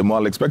together, the more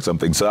I'll expect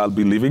something. So I'll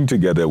be living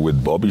together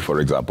with Bobby, for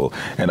example,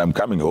 and I'm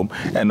coming home,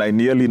 and I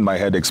nearly in my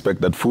head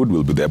expect that food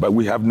will be there. But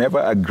we have never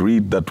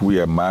agreed that we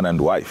are man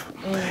and wife.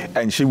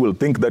 And she will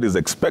think that is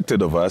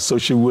expected of us, so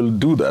she will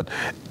do that.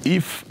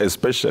 If,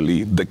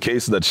 especially, the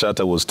case that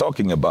Shatta was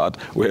talking about,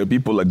 where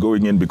people are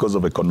going in because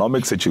of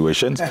economic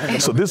situations,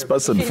 so this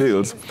person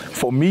feels,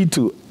 for me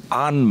to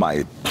earn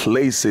my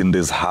place in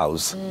this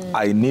house,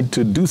 I need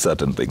to do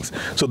certain things.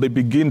 So they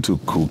begin to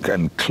cook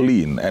and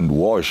clean and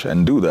wash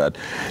and do that,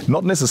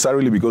 not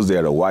necessarily because they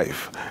are a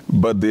wife,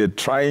 but they're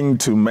trying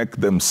to make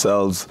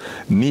themselves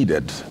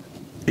needed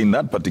in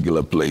that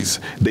particular place.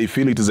 They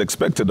feel it is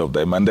expected of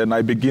them, and then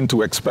I begin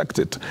to expect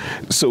it.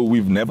 So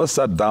we've never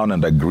sat down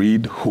and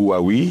agreed who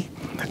are we,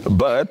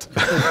 but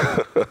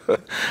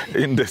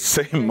in the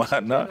same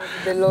manner,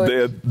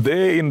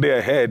 they're in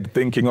their head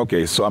thinking,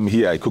 okay, so I'm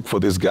here, I cook for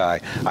this guy,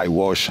 I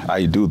wash,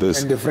 I do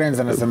this. And the friends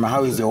and I say,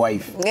 how is your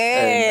wife?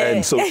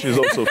 And so she's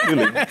also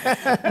feeling,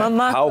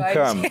 how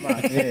come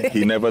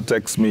he never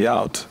texts me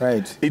out?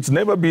 It's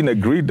never been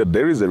agreed that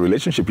there is a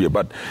relationship here,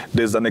 but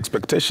there's an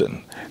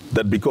expectation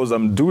that because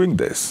I'm doing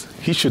this,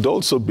 he should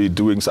also be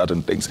doing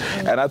certain things.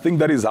 And I think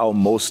that is how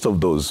most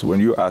of those, when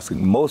you're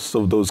asking, most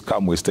of those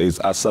Kamwe states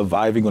are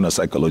surviving on a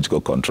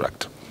psychological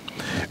contract,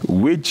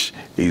 which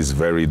is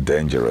very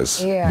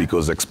dangerous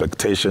because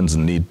expectations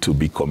need to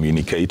be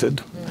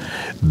communicated.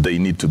 They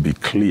need to be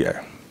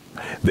clear.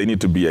 They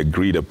need to be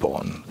agreed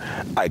upon.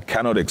 I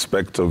cannot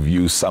expect of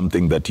you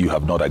something that you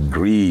have not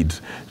agreed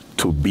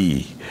to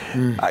be.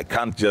 I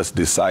can't just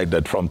decide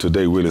that from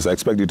today, Willis, I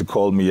expect you to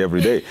call me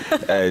every day.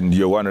 And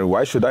you're wondering,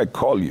 why should I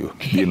call you?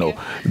 You know,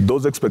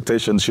 those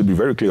expectations should be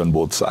very clear on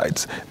both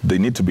sides. They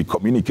need to be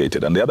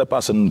communicated, and the other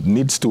person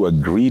needs to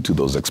agree to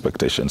those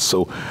expectations.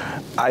 So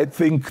I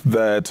think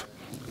that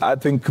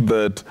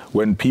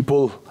when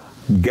people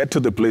get to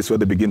the place where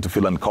they begin to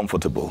feel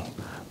uncomfortable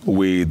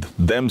with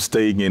them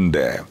staying in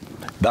there,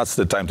 that's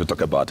the time to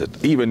talk about it.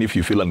 Even if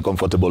you feel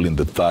uncomfortable in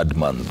the 3rd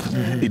month,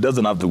 it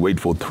doesn't have to wait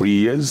for 3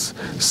 years,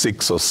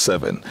 6 or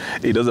 7.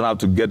 It doesn't have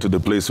to get to the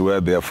place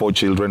where there are 4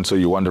 children, so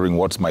you're wondering,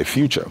 what's my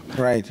future?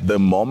 Right. The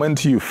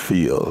moment you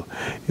feel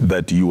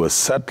that you are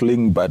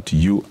settling, but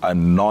you are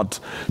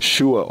not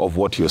sure of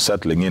what you're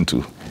settling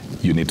into,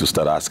 you need to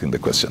start asking the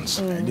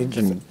questions.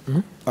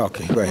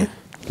 Okay, go ahead.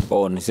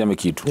 Oh, niseme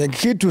kitu. Ya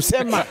kitu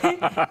sema.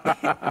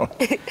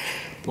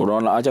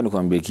 Unaona, acha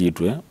nikwambie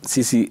kitu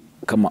Sisi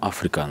kama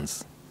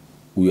Africans,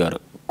 we are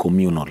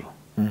communal.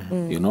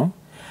 You know?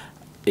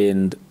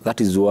 And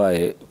that is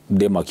why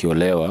dem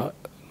akiolewa,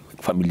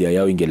 familia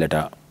yao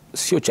ingeleta,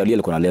 sio chali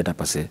alikuwa analeta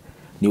pase.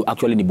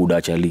 Actually ni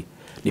buda chali.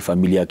 Ni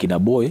familia ya kina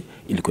boy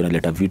ilikuwa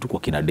inaleta vitu kwa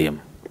kina dem.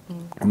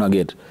 Una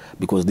get?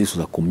 Because this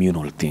was a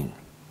communal thing.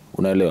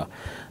 Unaelewa?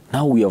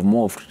 Now we have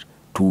morphed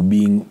to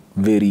being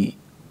very,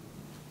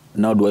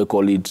 now do I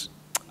call it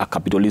a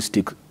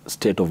capitalistic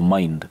state of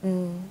mind,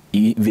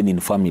 even in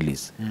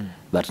families,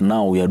 that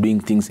now we are doing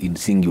things in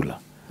singular.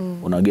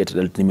 Unaget,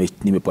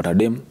 nimepata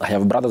dem, I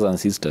have brothers and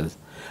sisters,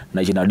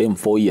 naishi na dem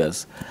 4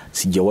 years,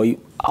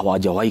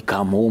 hawajawahi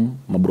come home,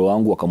 mabro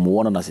wangu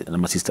wakamuona na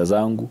masista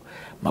zangu,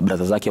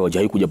 mabrother zake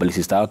hawajawahi kuja pale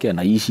sister yake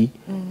anaishi,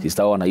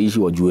 sister wao anaishi,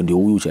 wajue ndio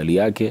huyu chali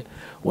yake.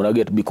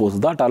 Unaget, because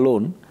that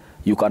alone,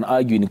 you can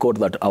argue in court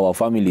that our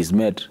families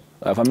met.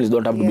 Our families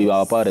don't have to be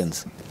our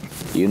parents.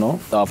 You know,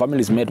 our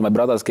families met. My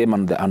brothers came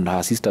and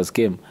her sisters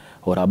came,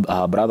 or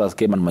her brothers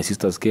came and my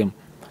sisters came.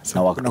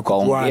 So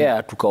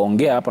na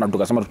tukaongea hapa na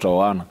tukasema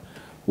tutaoana.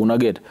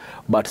 Unaget?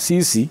 But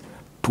sisi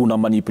tuna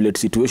manipulate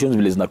situations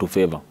vile zina tu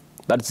favor.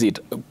 That's it.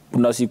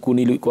 Kuna siku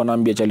nilikuwa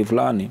naambia chali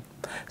fulani,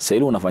 sasa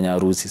ile unafanya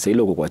harusi, sasa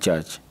ile uko kwa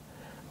church,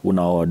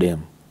 unaoa dem.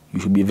 You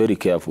should be very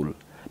careful,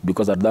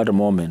 because at that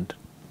moment,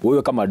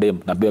 wewe kama dem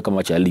na wewe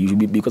kama chali, you should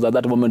be, because at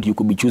that moment you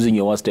could be choosing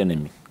your worst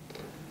enemy.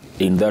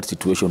 In that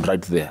situation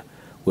right there,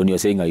 when you're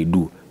saying I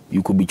do,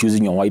 you could be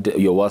choosing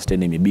your worst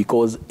enemy,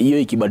 because hiyo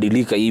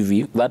ikibadilika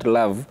hivi, that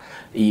love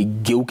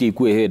igeuke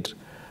ikuwe hate,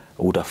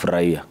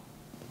 utafurahia.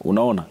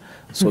 Unaona?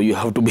 So you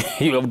have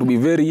to be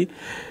very,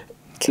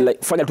 like,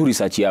 fanya tu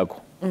research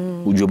yako.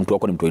 Ujue mtu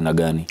wako ni mtu aina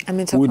gani.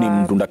 Huyu ni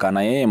mtu ndaka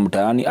na yeye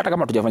mtaani, hata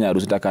kama tujafanya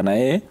harusi ndaka na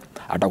yeye,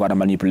 atakuwa na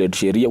manipulate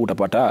sheria,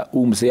 utapata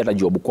huyu msee hata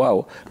job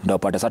kwao, ndio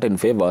upata certain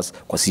favors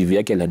kwa CV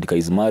yake aliandika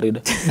is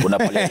married, kuna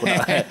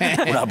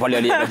pale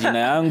aliandika jina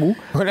yangu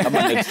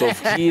kama next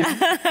of kin.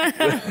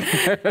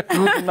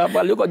 Kuna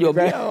pale kwa job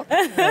yao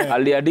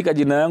aliandika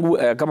jina yangu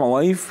kama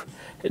wife,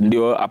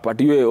 ndio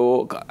apatiwe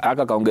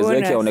aka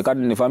kaongezeke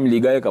aonekane ni family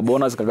guy ka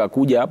bonus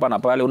kakakuja hapa na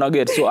pale. Una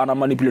get? So ana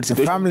manipulate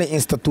situation. Family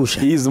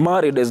institution. He is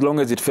married as long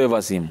as it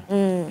favors him.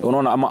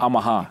 Unaona,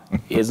 ama ha,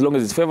 as long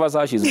as it favors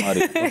her, she's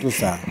married.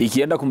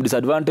 Ikienda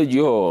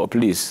kumdisadvantage,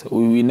 please,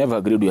 we never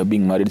agreed we are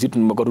being married. Sisi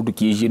tumekuwa tu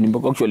tukiishi,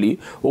 actually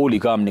only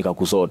come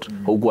nikakusort,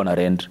 huko na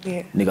rent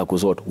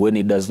nikakusort when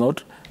it does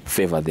not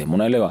favor them.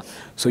 Unaelewa?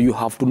 So you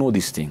have to know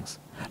these things.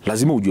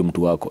 Lazima ujue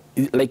mtu wako.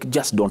 Like,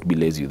 just don't be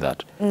lazy with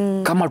that.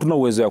 Kama tuna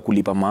uwezo ya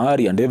kulipa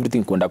mahari and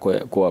everything, kwenda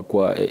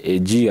kwa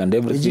AG and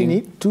everything.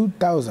 Ni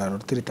 2,000 or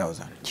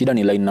 3,000. Shida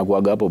ni line na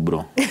kuaga hapo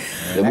bro.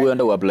 Hebu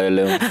enda uapply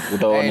leo.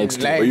 Utaona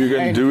next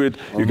week.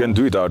 You can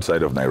do it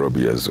outside of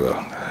Nairobi as well.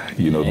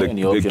 You know, the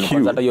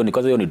queue.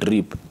 Because hiyo ni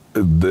trip.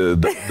 The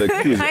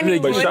queue.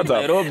 But shut up.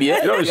 Nairobi,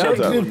 shut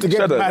up.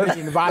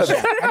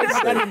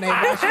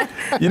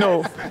 You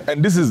know,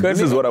 and this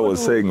is what I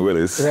was saying,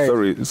 Willis.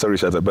 Right. Sorry,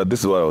 shut up. But this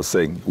is what I was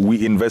saying.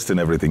 We invest in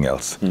everything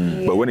else.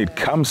 But when it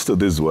comes to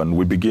this one,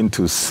 we begin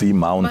to see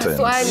mountains.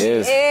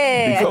 Yes.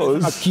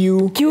 Because a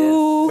queue.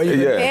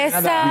 Yeah. We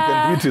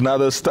can do it in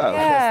other stuff.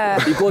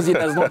 Yeah. Because it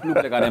does not look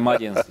like an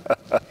emergency.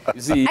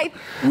 You see,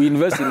 we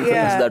invest in things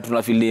that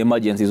tunafeel the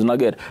emergencies.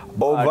 Unaget?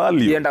 Value.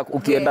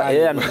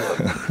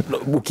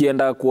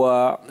 Ukienda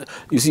kwa,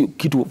 you see,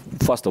 kitu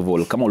first of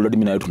all, kama already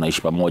mimi na wewe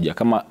tunaishi pamoja,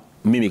 kama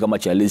mimi kama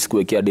Charles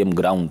kuwekea dem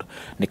ground,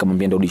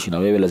 nikamwambia ndio udishi na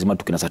wewe lazima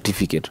tukina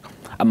certificate,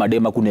 ama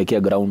dem akuniwekea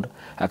ground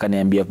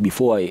akaniambia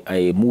before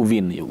I move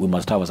in we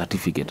must have a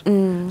certificate.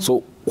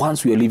 So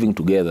once we are living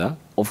together,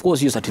 of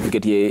course your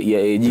certificate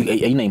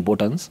haina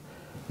importance,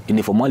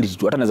 ni formality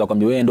tu. Hata naweza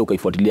kwambia wewe enda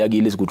ukaifuatiliaje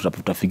ile siku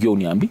tutafikia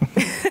uniambie.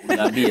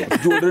 Niambie.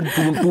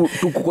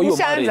 Tuko kwa hiyo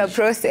marriage.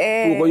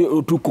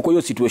 Tuko kwa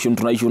hiyo situation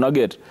tunaishi. Una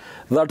get?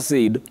 That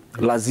said,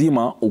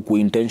 lazima uko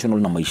intentional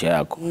na maisha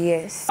yako.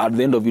 Yes. At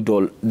the end of it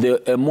all,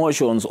 the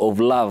emotions of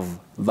love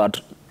that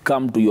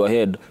come to your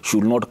head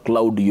should not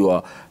cloud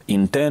your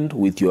intent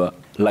with your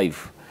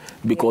life.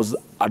 Because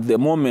at the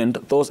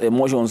moment those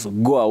emotions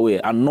go away,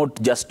 and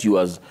not just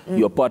yours,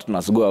 your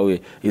partners go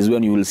away, is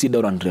when you will sit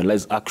down and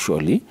realize,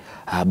 actually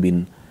I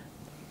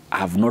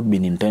have not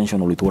been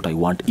intentional with what I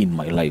want in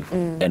my life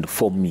and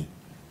for me.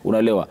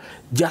 Unaelewa?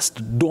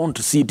 Just don't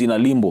sit in a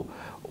limbo.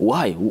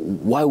 Why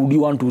would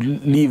you want to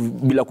live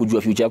bila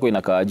kujua future yako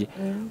inakaaje?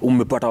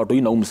 Umepata watu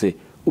ina umse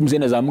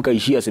anaweza amka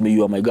ishia sema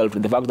you are my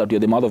girlfriend. The fact that you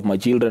are the mother of my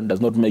children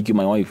does not make you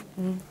my wife.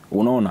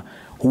 Unaona?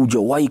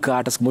 Hujawahi kaa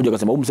hata siku moja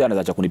akasema umse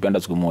anaweza acha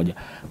kunipenda siku moja.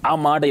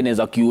 Ama hata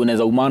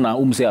inaweza umana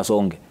umse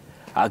asonge.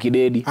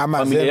 Akidedi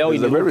familia yao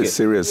is a very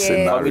serious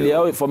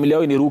scenario. Familia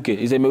yao iniruke.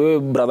 Iseme wewe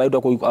brother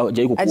yetu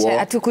hajai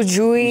kukuoa.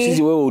 Atukujui.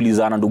 Sisi wewe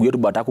ulizana ndugu yetu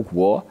bataka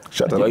kukuoa.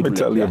 Let me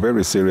tell you a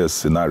very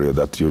serious scenario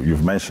that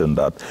you've mentioned,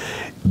 that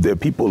there are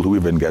people who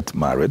even get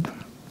married,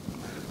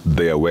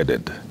 they are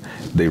wedded,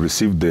 they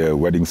receive their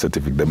wedding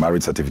certificate, their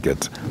marriage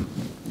certificate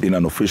in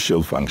an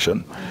official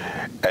function,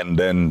 and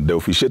then the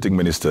officiating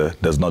minister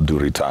does not do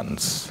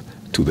returns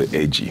to the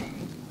AG.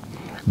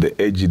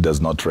 The AG does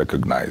not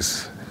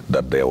recognize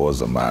that there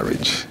was a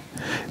marriage.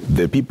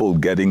 The people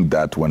getting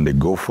that when they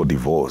go for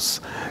divorce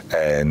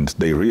and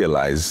they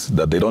realize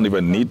that they don't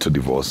even need to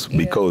divorce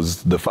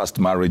because the first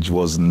marriage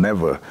was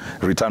never,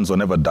 returns were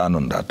never done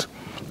on that.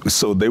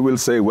 So they will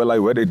say, well, I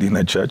wedded in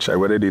a church, I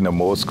wedded in a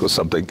mosque or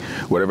something,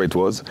 wherever it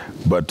was,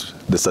 but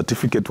the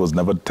certificate was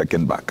never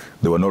taken back.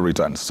 There were no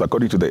returns. So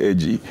according to the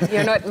AG,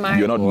 you're not married.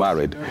 You're not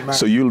married.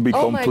 So you'll be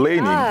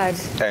complaining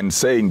and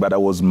saying, but I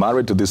was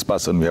married to this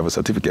person, we have a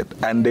certificate.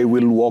 And they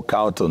will walk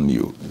out on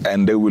you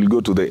and they will go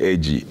to the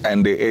AG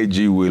and the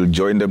AG will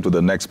join them to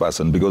the next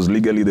person because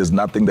legally there's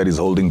nothing that is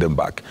holding them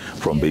back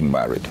from being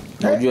married.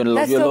 That's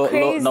so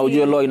crazy. Now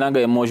you law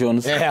inanga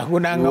emotions.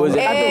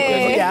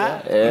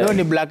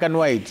 Only black and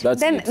white.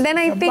 Then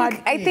I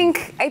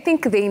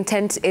think the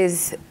intent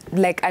is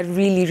like a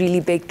really, really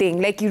big thing.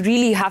 Like you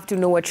really have to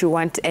know what you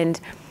want, and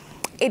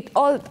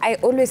I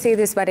always say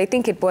this, but I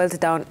think it boils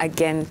down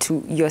again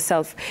to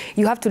yourself.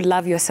 You have to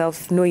love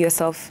yourself, know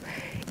yourself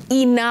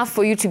enough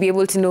for you to be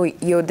able to know,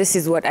 this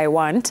is what I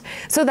want,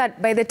 so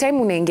that by the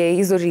time unaingia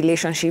hizo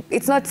relationship,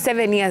 it's not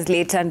 7 years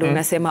later ndo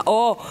unasema,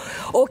 oh,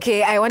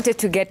 okay, I wanted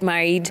to get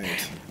married.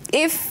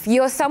 If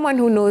you're someone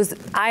who knows,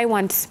 I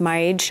want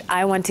marriage,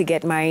 I want to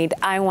get married,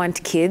 I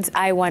want kids,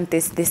 I want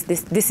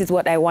this is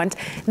what I want,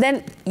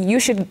 then you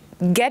should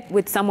get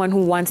with someone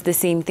who wants the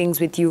same things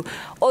with you.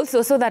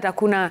 Also, so that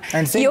hakuna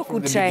hiyo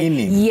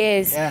kutry.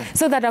 Yes. Yeah.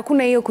 So that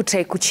hakuna hiyo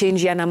kutry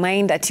kuchange ya na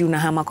mind ati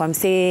unahama kwa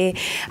msee,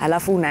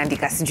 alafu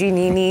unaandika sijui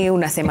nini,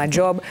 unasema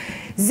job.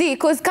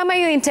 Because kama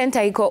hiyo intent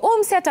haiko,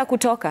 msee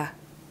atakutoka,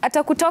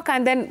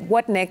 and then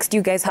what next?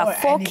 You guys have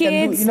 4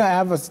 kids.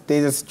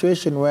 There's a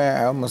situation where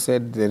I almost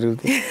said the real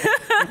thing.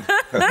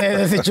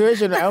 There's a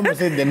situation, I almost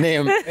said the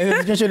name. There's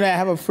a situation where I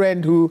have a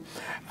friend who,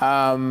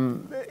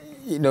 when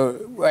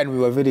we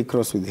were very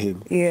close with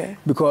him. Yeah.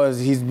 Because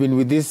he's been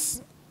with this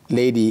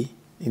lady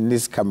in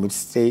this commute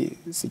stay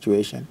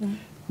situation.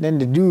 Then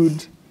the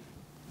dude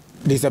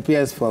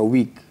disappears for a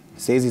week,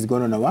 says he's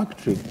going on a work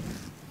trip.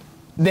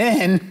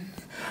 Then,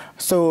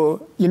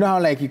 so, you know how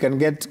like you can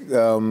get,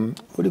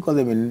 what do you call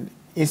them in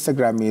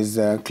Instagram is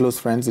close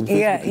friends in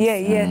Facebook?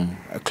 Yeah.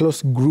 A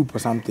close group or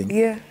something.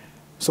 Yeah.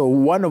 So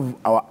one of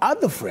our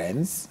other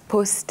friends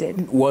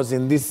posted was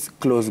in this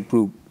close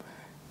group.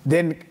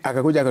 Then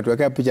akakuja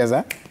akatuwekea picha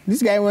za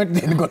this guy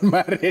went and got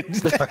married.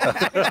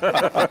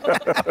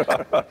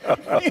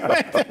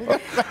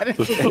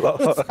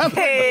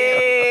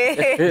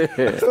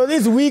 So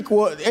this week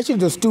was actually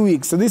it was 2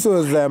 weeks. So this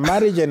was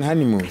marriage and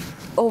honeymoon.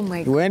 Oh my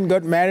God. He went,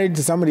 got married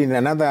to somebody in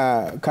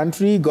another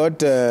country, got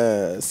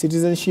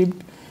citizenship,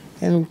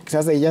 and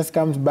sasa he just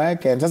comes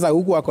back, and sasa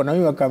huku akona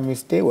huyu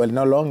akamstay, well,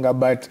 no longer,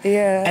 but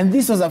and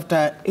this was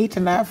after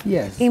 8.5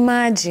 years.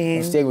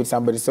 Imagine staying with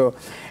somebody. So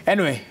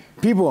anyway,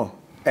 people,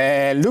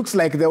 looks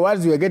like the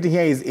words we are getting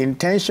here is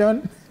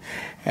intention,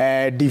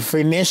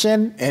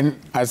 definition, and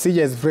as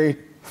CJ has prayed,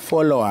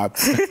 follow-up.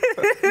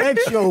 Make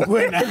sure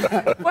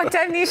at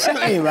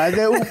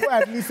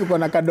least uko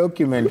na ka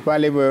document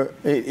pale.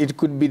 It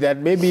could be that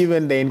maybe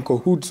even they're in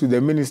cahoots with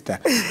the minister.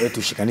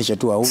 Tushikanisha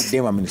tu au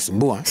dem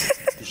amenisumbua.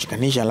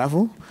 Tushikanisha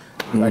alafu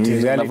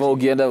Alafu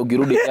ukienda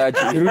ukirudi church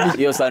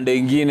hiyo Sunday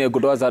nyingine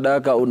kutoa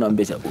sadaka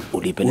unaambia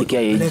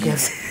ulipelekea yeye.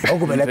 Au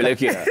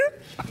kupelekea.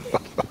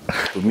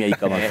 Tumia hii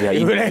kama fia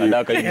hii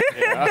sadaka hii. You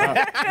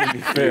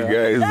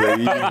guys are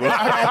evil.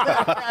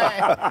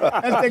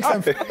 Let's take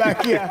some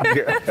feedback here.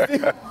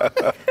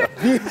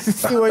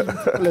 See what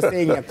people are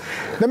saying here.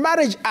 The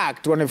Marriage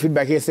Act, one of the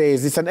feedback here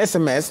says, it's an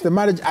SMS. The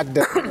Marriage Act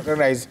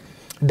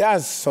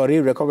does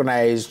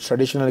recognize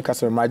traditional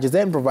customary marriages,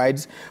 then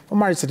provides for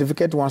marriage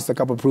certificate once the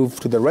couple prove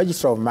to the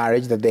Register of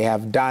Marriage that they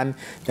have done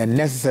the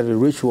necessary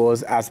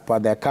rituals as per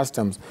their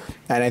customs.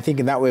 And I think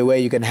in that way, where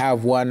you can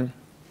have one,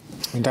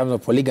 in terms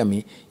of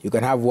polygamy, you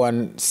can have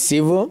one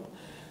civil,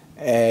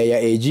 ya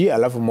AG,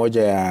 alafu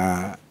moja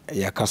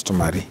ya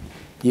customary.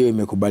 Hiyo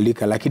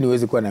imekubalika, lakini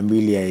huwezi kuwa na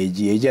mbili ya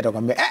AG. AG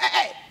atakwambia,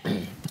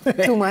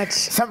 too much.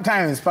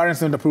 Sometimes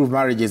parents don't approve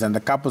marriages and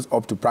the couples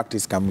opt to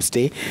practice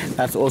kamuste.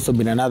 That's also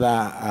been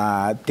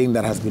another thing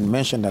that has been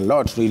mentioned a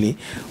lot, really,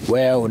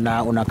 where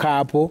unakaa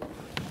hapo,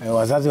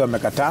 wazazi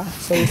wamekataa,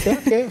 so you say,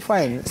 okay,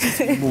 fine,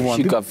 move on.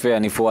 Shika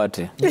fair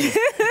nifuate.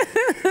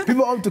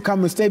 People opt to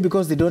kamuste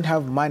because they don't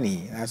have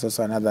money. That's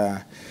also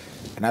another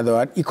Another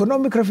one,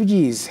 economic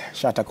refugees,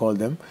 Shatta called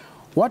them.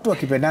 Watu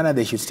wakipendana,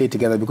 they should stay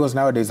together because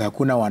nowadays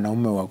hakuna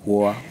wanaume wa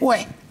kuoa.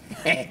 We,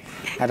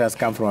 that has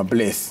come from a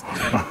place.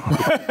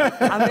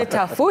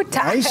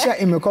 Ametafuta. Maisha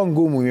imekuwa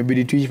ngumu,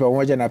 imebidi tuishi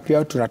pamoja na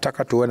pia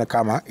tunataka tuone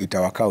kama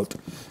ita work out.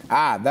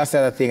 That's the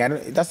other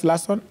thing. That's the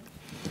last one?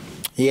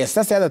 Yes,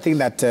 that's the other thing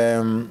that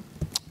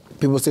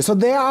people say. So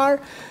there are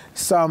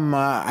some,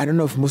 I don't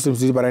know if Muslims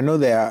do, but I know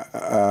there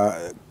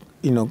are,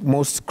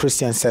 most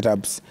Christian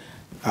setups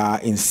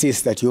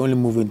insist that you only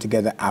move in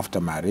together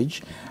after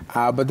marriage.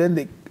 But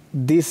then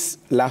this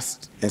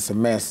last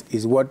SMS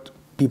is what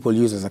people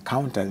use as a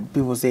counter.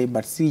 People say,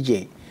 but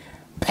CJ,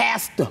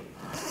 pastor,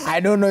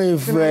 I don't know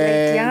if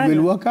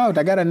we'll work out.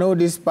 I gotta know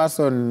this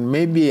person.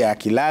 Maybe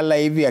akilala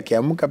hivi,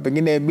 akiamuka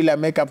pengine bila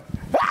makeup,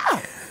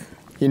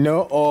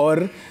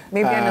 or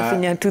maybe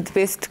anafinya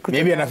toothpaste.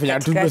 Maybe anafinya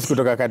toothpaste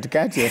kutoka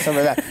katikati or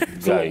something like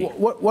that. So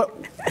what?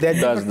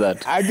 Does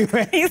that?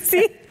 Argument. You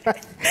see?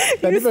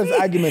 There are different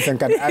arguments and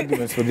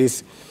counter-arguments for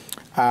this,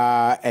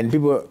 and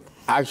people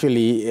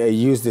actually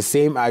use the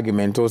same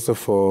argument also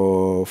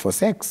for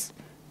sex.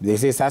 They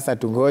say, sasa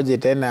tungoje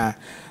tena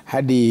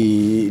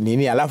hadi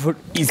nini alafu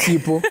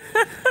isipo.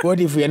 What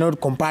if we are not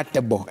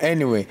compatible?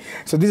 Anyway,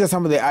 so these are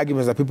some of the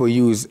arguments that people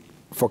use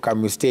for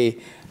Can We Stay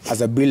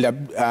as a build-up.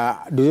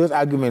 Do those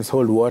arguments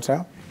hold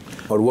water?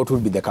 Or what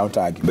would be the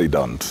counter-argument? They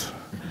don't.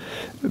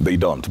 They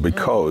don't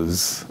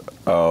because...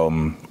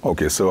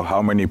 okay, so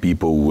how many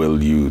people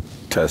will you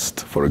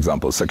test, for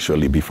example,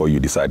 sexually before you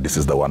decide this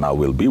is the one I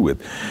will be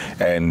with?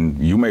 And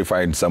you may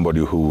find somebody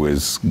who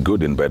is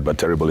good in bed but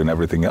terrible in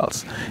everything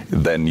else.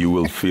 Then you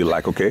will feel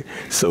like, okay,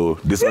 so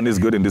this one is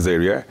good in this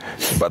area,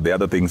 but the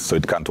other things, so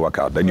it can't work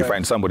out. Then you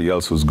find somebody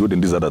else who's good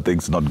in these other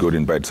things, not good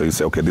in bed, so you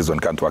say, okay, this one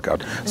can't work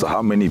out. So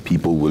how many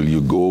people will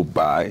you go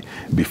by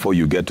before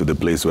you get to the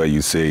place where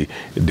you say,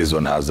 this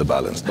one has the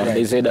balance? But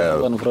they say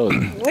that one fraud.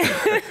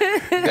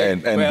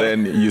 And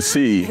then you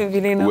see,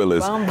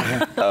 Willis,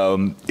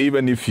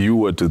 even if you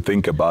were to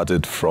think about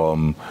it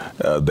from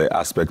the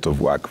aspect of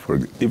work,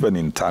 even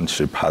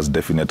internship has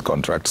definite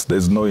contracts.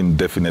 There's no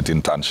indefinite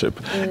internship.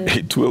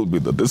 It will be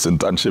that this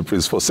internship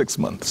is for 6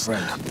 months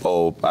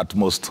or at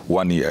most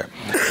 1 year.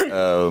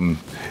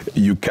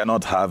 You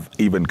cannot have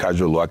even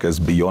casual workers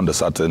beyond a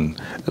certain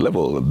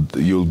level.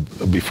 You'll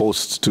be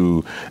forced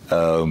to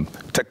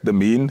take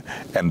them in,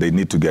 and they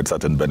need to get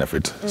certain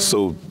benefit.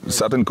 So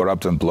certain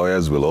corrupt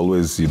employers will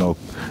always,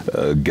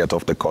 get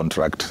off the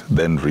contract,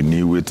 then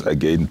renew it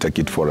again, take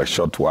it for a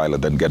short while,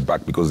 and then get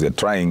back because they're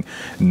trying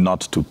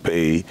not to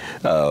pay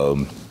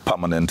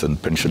permanent and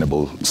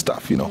pensionable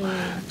stuff,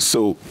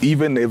 So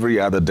even every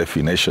other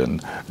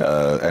definition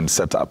and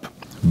setup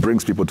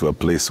brings people to a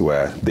place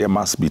where there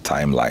must be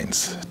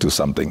timelines to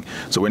something.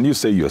 So when you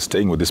say you're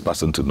staying with this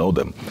person to know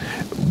them,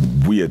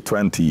 we are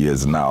 20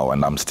 years now,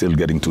 and I'm still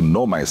getting to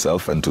know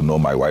myself and to know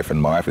my wife,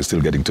 and my wife is still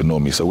getting to know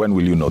me. So when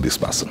will you know this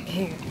person?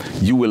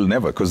 You will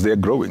never, because they're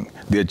growing,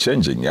 they're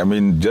changing. I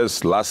mean,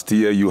 just last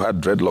year you had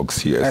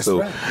dreadlocks here, That's so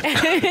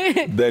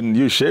right. then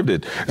you shaved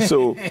it.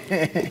 So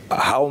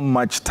how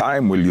much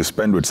time will you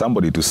spend with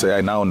somebody to say,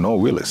 I now know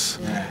Willis?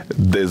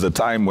 There's a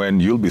time when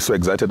you'll be so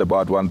excited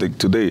about one thing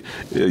today,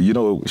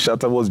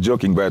 Shatta was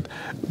joking, but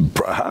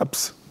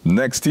perhaps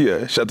next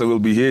year, Shatta will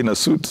be here in a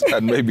suit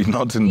and maybe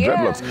not in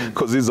dreadlocks,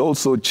 because he's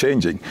also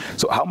changing.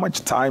 So how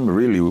much time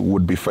really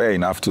would be fair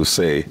enough to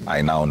say,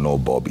 I now know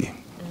Bobby?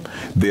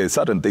 There are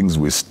certain things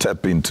we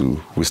step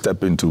into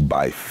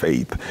by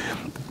faith.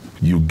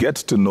 You get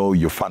to know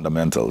your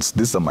fundamentals.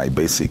 These are my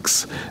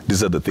basics.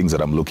 These are the things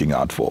that I'm looking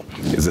out for.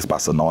 Is this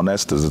person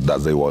honest?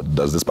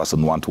 Does this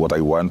person want what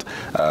I want?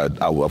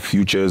 Our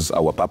futures,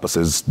 our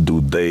purposes,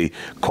 do they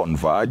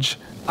converge?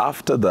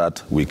 After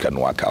that, we can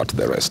work out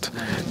the rest.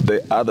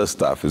 The other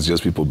stuff is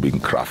just people being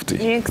crafty.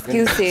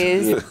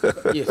 Excuses.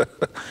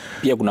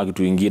 Pia kuna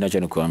kitu ingine acha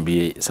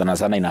nikuambie,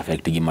 sana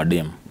inaffectigi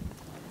madem.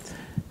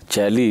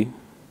 Charlie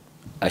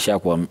asha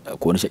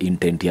kuonesha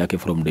intent yake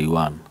from day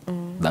one.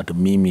 That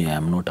mimi I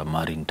am not a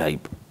marrying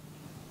type.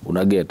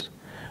 Unaget?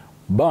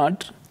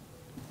 But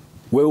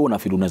wewe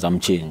unafeel unaweza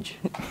mchange.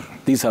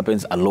 This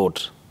happens a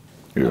lot.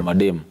 Na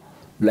madem.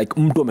 Like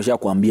mtu amesha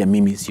kuambia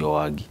mimi sio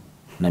wagi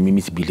na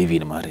mimi si believe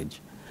in marriage.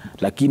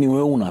 Lakini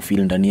wewe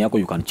unafeel ndani yako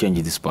you can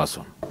change this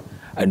person.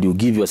 And you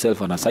give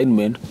yourself an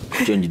assignment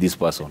to change this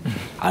person.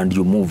 And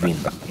you move in.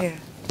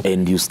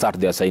 And you start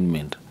the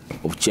assignment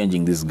of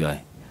changing this guy.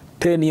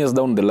 10 years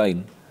down the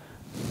line,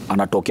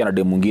 anatokea na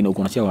demu mwingine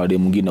huko, anachia na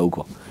demu mwingine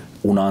huko.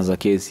 Unaanza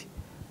kesi.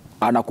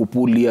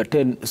 Anakupulia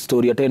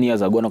story ya 10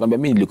 years ago, anakuambia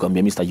mimi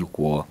nilikwambia mimi sitaki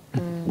kuoa.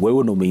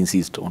 Wewe ndio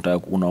umeinsist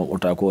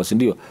unataka kuoa, si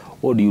ndio?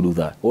 What do you do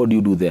that? What do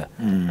you do there?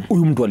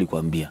 Huyu mtu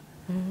alikwambia.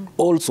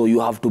 Also you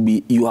have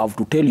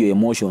to tell your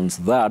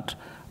emotions that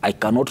I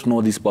cannot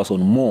know this person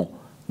more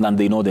than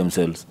they know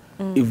themselves.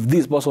 If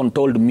this person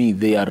told me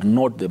they are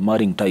not the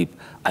marrying type,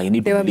 I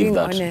need to believe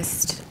that.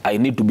 Honest. I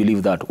need to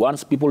believe that.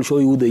 Once people show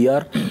you who they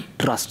are,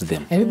 trust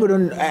them. And people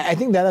don't, I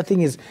think the other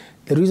thing is,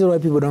 the reason why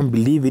people don't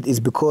believe it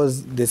is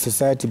because the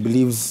society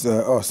believes,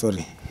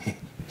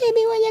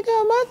 baby when you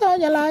go mother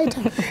on your light.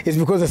 It's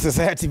because the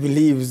society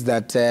believes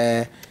that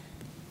there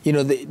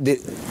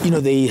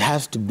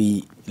has to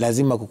be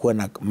lazima kukuwa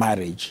na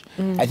marriage.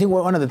 I think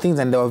one of the things,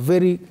 and they were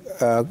very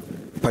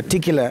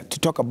particular to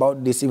talk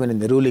about this even in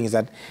the ruling, is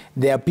that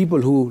there are people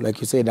who, like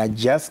you said, are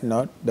just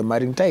not the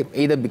marrying type,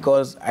 either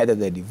because either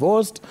they're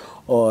divorced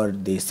or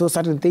they saw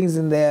certain things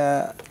in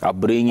their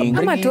upbringing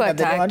that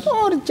they don't want,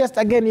 or just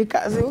again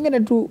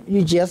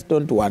you just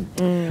don't want.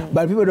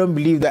 But people don't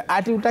believe that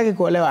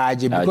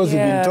because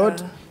you've been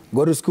taught,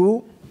 go to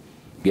school,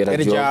 get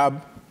a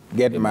job,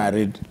 get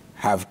married,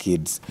 have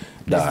kids.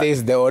 These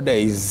days the order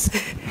is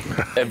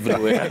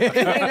everywhere.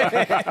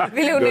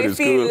 Go to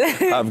school,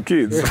 have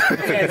kids.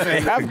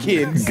 Yes, have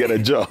kids. Get a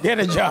job. Get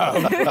a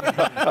job.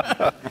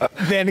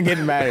 Then get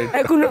married.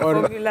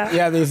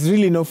 Yeah, there's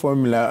really no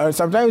formula.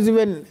 Sometimes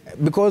even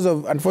because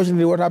of,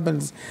 unfortunately, what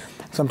happens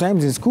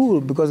sometimes in school,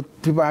 because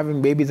people are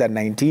having babies at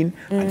 19,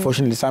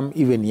 unfortunately some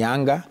even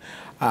younger,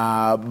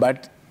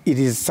 but it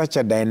is such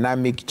a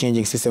dynamic,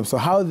 changing system. So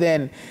how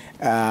then,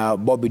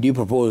 Bobby, do you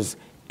propose,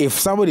 if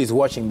somebody is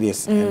watching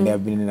this and they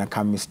have been in a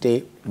Kami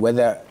stay,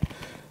 whether,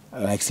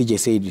 like CJ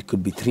said, it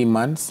could be 3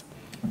 months,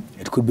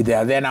 it could be they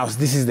are there now,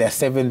 this is their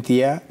 7th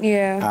year.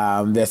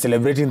 Yeah. They're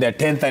celebrating their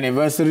 10th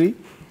anniversary,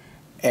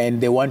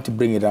 and they want to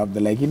bring it up.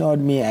 They're like, you know what,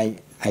 me,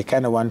 I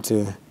kind of want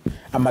to,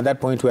 I'm at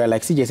that point where,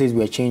 like CJ says,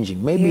 we're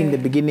changing. Maybe in the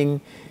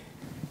beginning,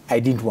 I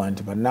didn't want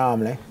to, but now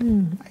I'm like,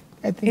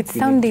 I think it's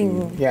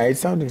sounding... it's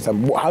sounding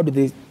some. How do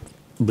they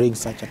bring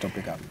such a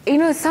topic up? You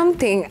know,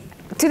 something...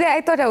 Today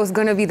I thought I was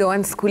going to be the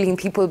one schooling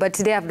people, but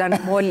today I've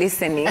done more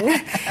listening.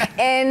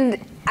 And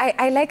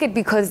I like it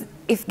because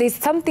if there's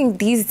something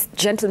these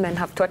gentlemen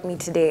have taught me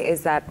today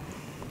is that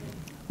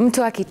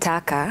mtu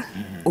akitaka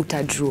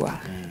utajua.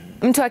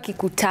 Mtu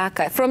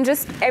akikutaka, from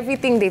just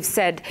everything they've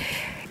said,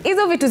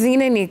 hizo vitu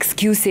zingine ni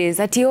excuses.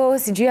 Ati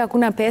sijui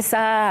hakuna pesa,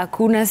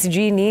 hakuna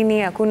sijui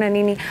nini, hakuna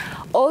nini.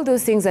 All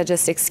those things are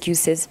just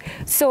excuses.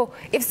 So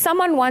if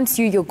someone wants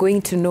you, you're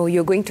going to know,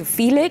 you're going to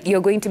feel it,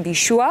 you're going to be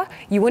sure,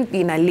 you won't be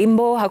in a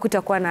limbo.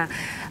 Hakutakuwa na,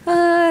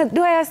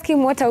 do I ask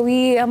him what are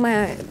we,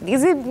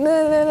 is it,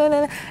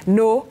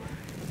 no.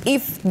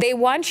 If they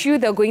want you,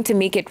 they're going to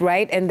make it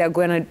right, and they're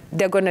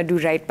gonna do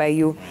right by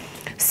you.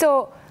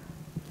 So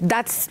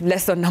that's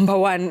lesson number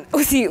 1.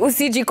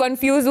 Usiji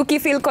confused, uki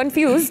feel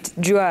confused,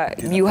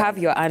 jua, you have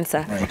your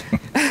answer. Right.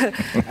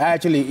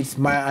 Actually, it's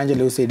Maya Angelou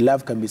who said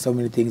love can be so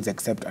many things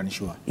except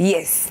unsure.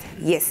 Yes,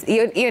 yes,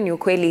 iyo ni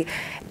ukweli.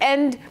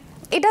 And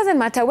it doesn't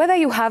matter whether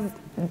you have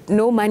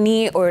no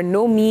money or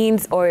no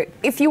means, or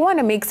if you want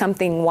to make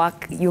something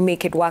work, you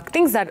make it work.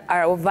 Things that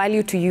are of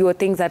value to you or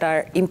things that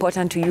are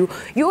important to you,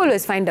 you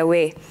always find a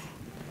way.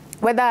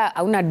 Whether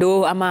hauna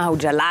do, ama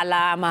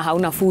haujalala, ama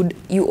hauna food,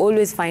 you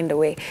always find a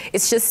way.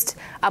 It's just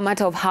a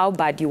matter of how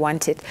bad you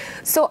want it.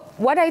 So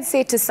what I'd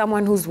say to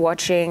someone who's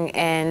watching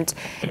and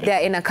they're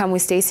in a come we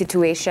stay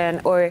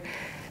situation, or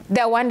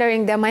they're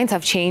wondering, their minds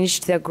have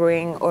changed, they're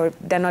growing, or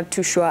they're not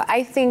too sure,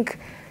 I think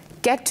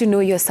get to know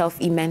yourself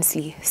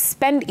immensely.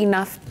 Spend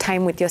enough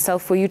time with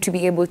yourself for you to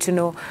be able to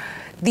know,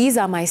 these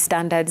are my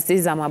standards,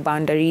 these are my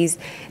boundaries,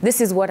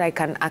 this is what I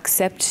can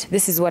accept,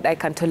 this is what I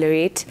can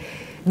tolerate.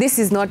 This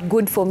is not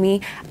good for me.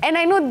 And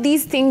I know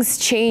these things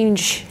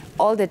change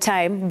all the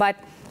time, but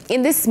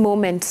in this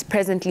moment,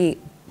 presently,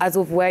 as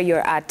of where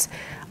you're at,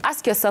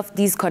 ask yourself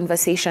these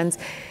conversations,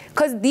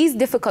 because these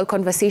difficult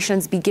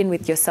conversations begin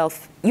with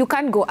yourself. You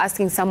can't go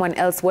asking someone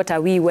else, what are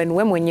we, when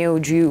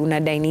mwenyewe ujui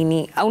unadai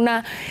nini,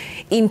 hauna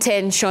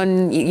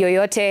intention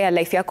yoyote ya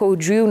life yako,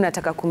 ujui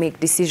unataka kumake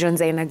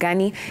decisions aina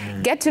gani.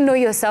 Get to know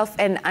yourself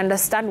and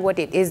understand what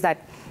it is that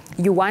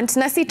you want.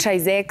 Nasi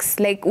trizex,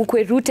 like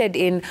ukwe rooted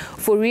in,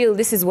 for real,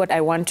 this is what I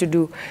want to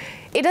do.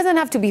 It doesn't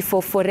have to be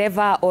for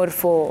forever or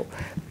for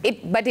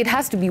it, but it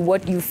has to be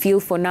what you feel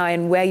for now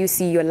and where you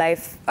see your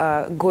life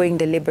going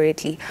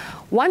deliberately.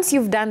 Once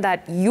you've done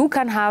that, you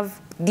can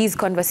have these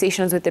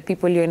conversations with the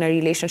people you're in a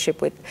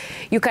relationship with.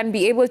 You can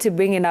be able to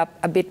bring it up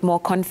a bit more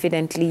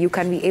confidently. You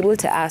can be able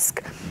to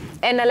ask.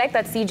 And I like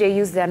that CJ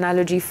used the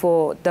analogy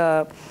for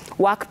the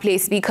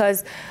workplace,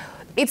 because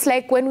it's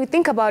like when we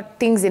think about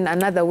things in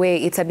another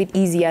way, it's a bit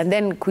easier, and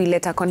then we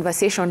let a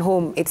conversation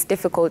home, it's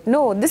difficult.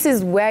 No, this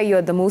is where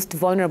you're the most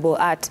vulnerable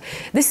at.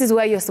 This is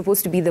where you're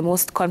supposed to be the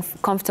most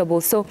comfortable.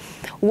 So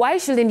why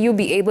shouldn't you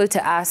be able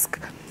to ask,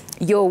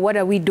 yo, what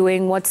are we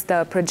doing? What's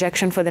the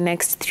projection for the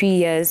next 3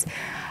 years?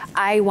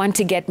 I want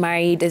to get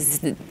married.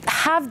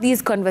 Have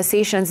these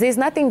conversations. There's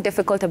nothing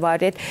difficult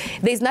about it.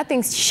 There's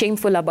nothing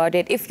shameful about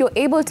it. If you're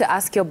able to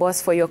ask your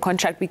boss for your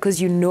contract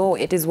because you know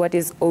it is what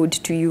is owed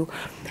to you,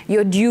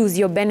 your dues,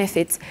 your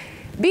benefits,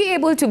 be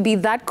able to be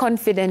that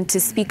confident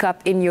to speak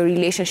up in your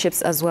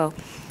relationships as well.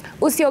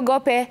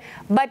 Usiogope,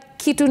 but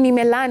kitu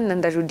nimelan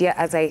nandarudia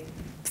as I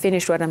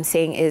finish what I'm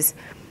saying is,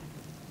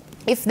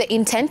 if the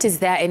intent is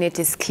there and it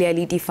is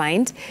clearly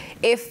defined,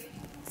 if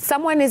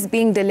someone is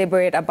being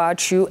deliberate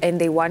about you and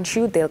they want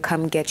you, they'll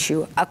come get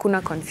you.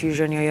 Hakuna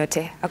confusion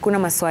yoyote. Hakuna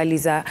maswali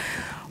za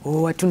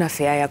hatuna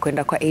fare ya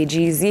kwenda kwa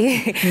AGZ.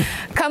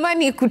 Kama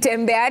ni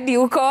kutembea hadi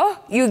huko,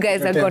 you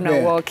guys are gonna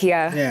walk.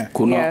 Yeah.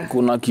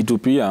 Kuna kitu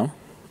pia,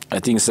 I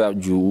think sa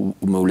juu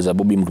umeuliza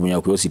Bobby mtu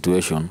mwenye kwa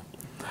situation.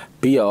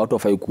 Pia watu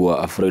wafai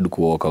kuwa afraid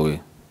ku walk away.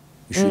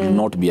 You should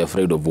not be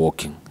afraid of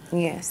walking.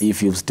 Yes.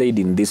 If you've stayed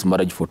in this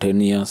marriage for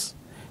 10 years,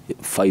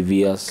 5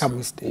 years,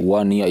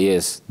 1 year,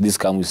 yes, this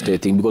come we stay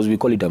thing, because we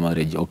call it a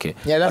marriage, okay.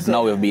 Yeah, that's but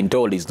now we've been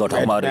told it's not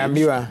a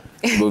marriage.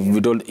 We've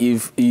been told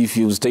if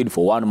you've stayed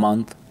for 1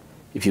 month,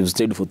 if you've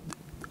stayed for,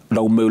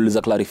 na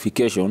umeuliza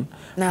clarification,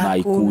 na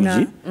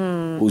ikuji,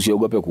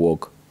 usiogope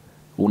kuwalk.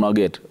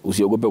 Unaget,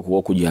 usiogope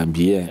kuwalk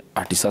kujiambie,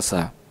 ati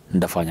sasa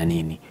ndafanya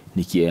nini,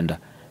 nikienda.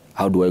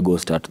 How do I go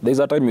start? There's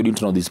a time you didn't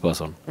know this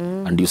person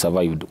and you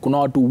survived. Kuna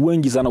watu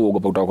wengi sana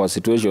kuogopa kutoka kwa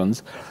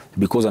situations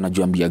because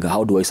anajiambiaga,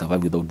 how do I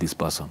survive without this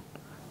person?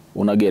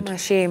 Unaget?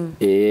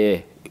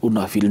 Shame.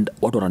 Una feel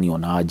watu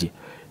wananiona aje.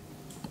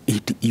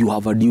 You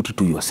have a duty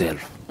to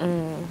yourself.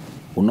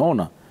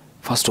 Unaona?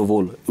 First of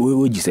all,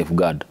 wewe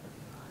jisafeguard.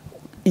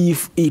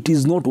 If it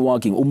is not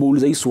working,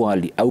 umeuliza hii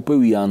swali,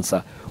 aupewi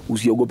answer,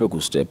 usiogope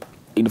kustep.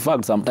 In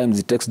fact, sometimes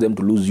it takes them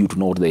to lose you to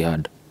know what they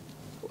had.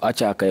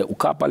 Acha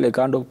ukaa pale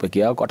kando peke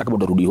yako, hata kama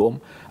utarudi home,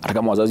 hata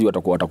kama wazazi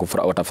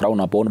watafrown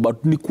upon,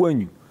 but ni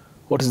kwenyu.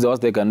 What is the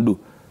worst they can do?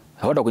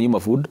 Hawatakunyima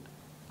food,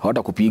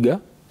 hawatakupiga,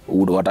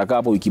 watakaa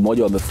hapo wiki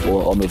moja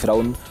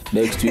wamefrown,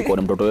 next week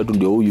wana mtoto wetu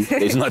ndio huyu.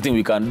 There is nothing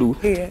we can do.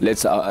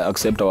 Let's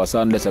accept our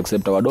son, let's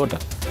accept our daughter.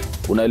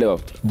 Unaelewa?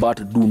 But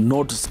do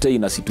not stay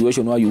in a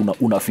situation where you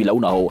unafeel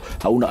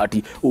hauna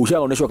ati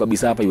ushaoneshwa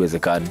kabisa hapa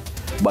iwezekani,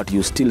 but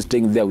you still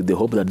staying there with the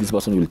hope that this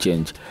person will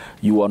change.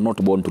 You are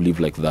not born to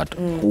live like that.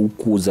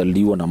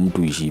 Ukuzaliwa na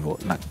mtu ishi hivyo.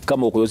 Na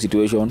kama uko hiyo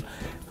situation,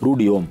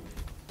 rudi home.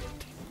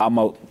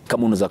 Ama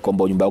kama unaweza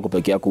komba nyumba yako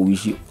peke yako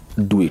uishi,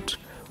 do it.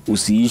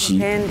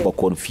 Usiishi kwa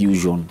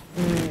confusion.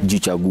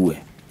 Jichague.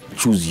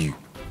 Choose you.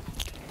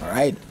 All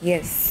right.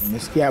 Yes.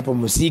 Mesikia hapo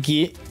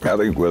musiki. I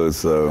think, well,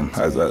 it's,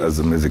 as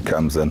the music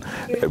comes in,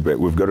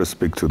 we've got to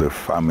speak to the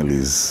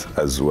families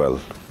as well,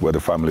 where the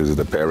families,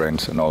 the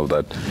parents and all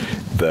that,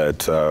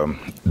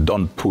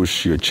 don't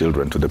push your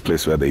children to the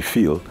place where they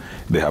feel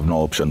they have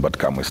no option but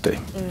come and stay,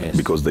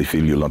 because they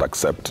feel you'll not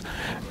accept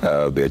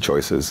their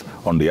choices.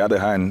 On the other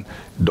hand,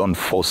 don't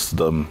force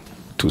them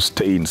to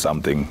stay in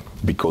something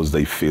because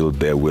they feel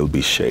there will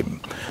be shame.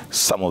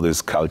 Some of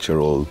these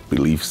cultural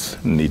beliefs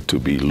need to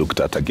be looked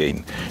at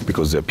again,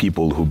 because there are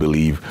people who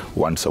believe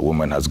once a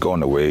woman has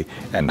gone away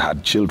and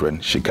had children,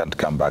 she can't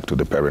come back to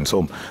the parents'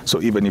 home. So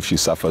even if she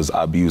suffers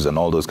abuse and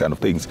all those kind of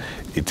things,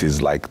 it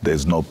is like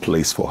there's no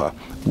place for her.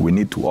 We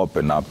need to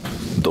open up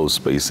those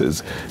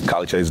spaces.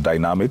 Culture is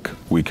dynamic.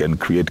 We can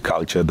create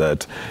culture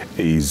that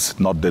is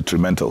not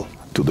detrimental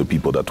to the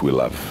people that we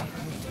love.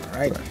 All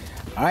right.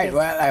 All right,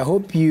 well, I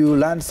hope you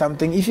learned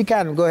something. If you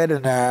can, go ahead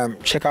and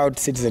check out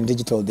Citizen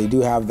Digital. They do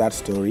have that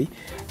story.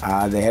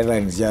 The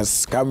headline is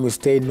just, "Come We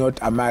Stay, Not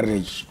a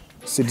Marriage."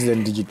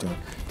 Citizen Digital.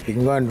 You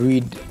can go and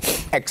read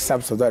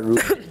excerpts of that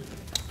ruling.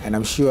 And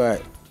I'm sure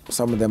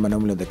some of them are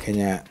normally the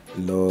Kenya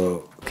law,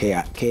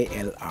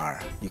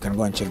 KLR. You can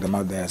go and check them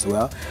out there as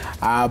well.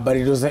 But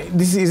it was,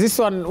 is this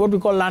one what we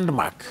call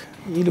landmark?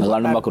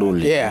 Landmark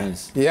ruling. Yeah,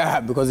 yes.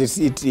 Yeah, because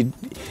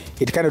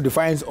it kind of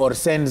defines or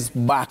sends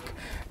back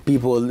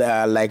people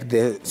like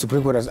the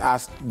Supreme Court has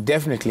asked,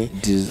 definitely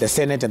the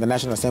Senate and the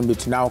National Assembly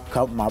to now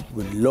come up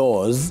with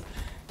laws,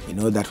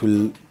 that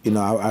will,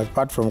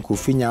 apart from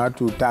kufinya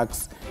to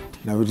tax,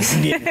 now we just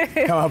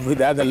come up with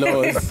other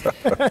laws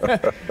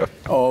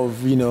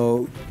of,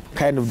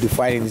 kind of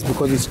defining this,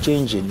 because it's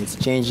changing. It's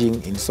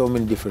changing in so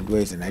many different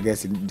ways, and I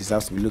guess it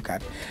deserves to be looked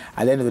at.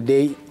 At the end of the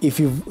day,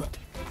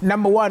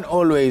 number one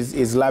always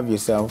is love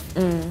yourself.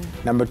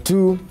 Number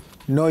two,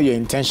 know your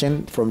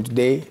intention from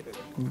today.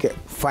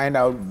 Find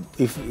out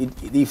if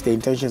the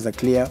intentions are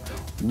clear.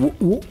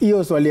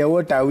 Hiyo swali ya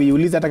what are we?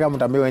 Uliza hata kama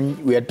mtambewa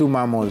we are two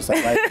mammals.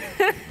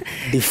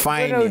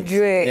 Define it.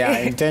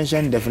 Yeah,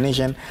 intention,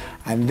 definition.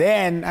 And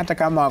then hata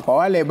kama kwa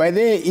wale, by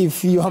the way,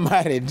 if you are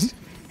married,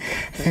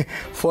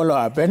 follow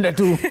up. And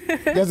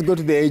just go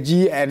to the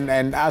AG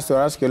and ask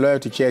your lawyer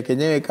to check.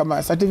 Yenyewe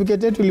kama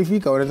certificate yetu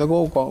ilifika, unaweza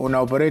kuwa una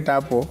operate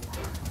hapo.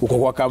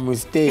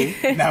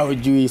 Now,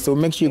 so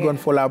make sure you go and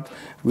follow up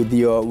with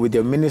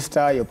your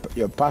minister,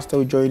 your pastor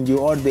who joined you,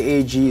 or the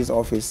AG's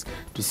office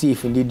to see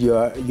if indeed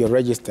you're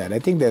registered. I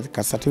think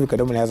that certificate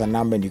normally has a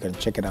number and you can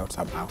check it out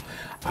somehow.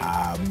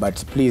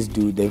 But please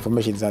do, the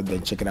information is out there,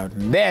 check it out.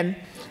 And then,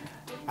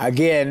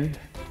 again,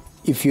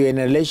 if you're in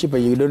a relationship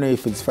and you don't know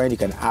if it's fine, you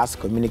can ask,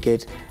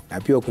 communicate. Na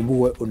pia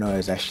ukumbuke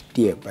unaweza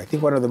shtia. I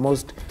think one of the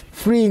most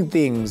freeing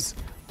things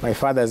my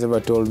father has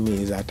ever told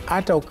me is that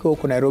hata ukiwa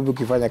uko Nairobi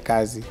ukifanya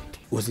kazi,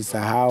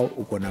 usisahau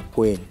uko na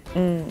kwenu.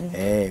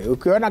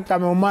 Ukiona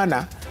kama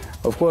umana,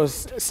 of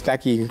course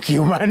staki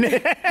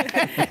kiumane.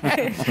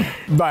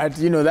 But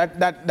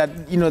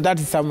that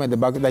is somewhere at the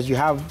back, that you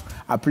have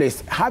a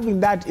place. Having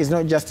that is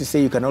not just to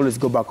say you can always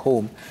go back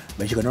home,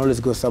 but you can always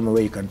go somewhere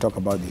where you can talk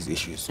about these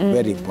issues.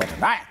 Very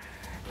important.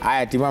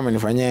 Haya timama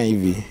nifanyia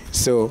hivi.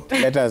 So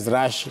let us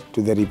rush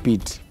to the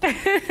repeat.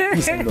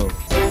 Peace and love.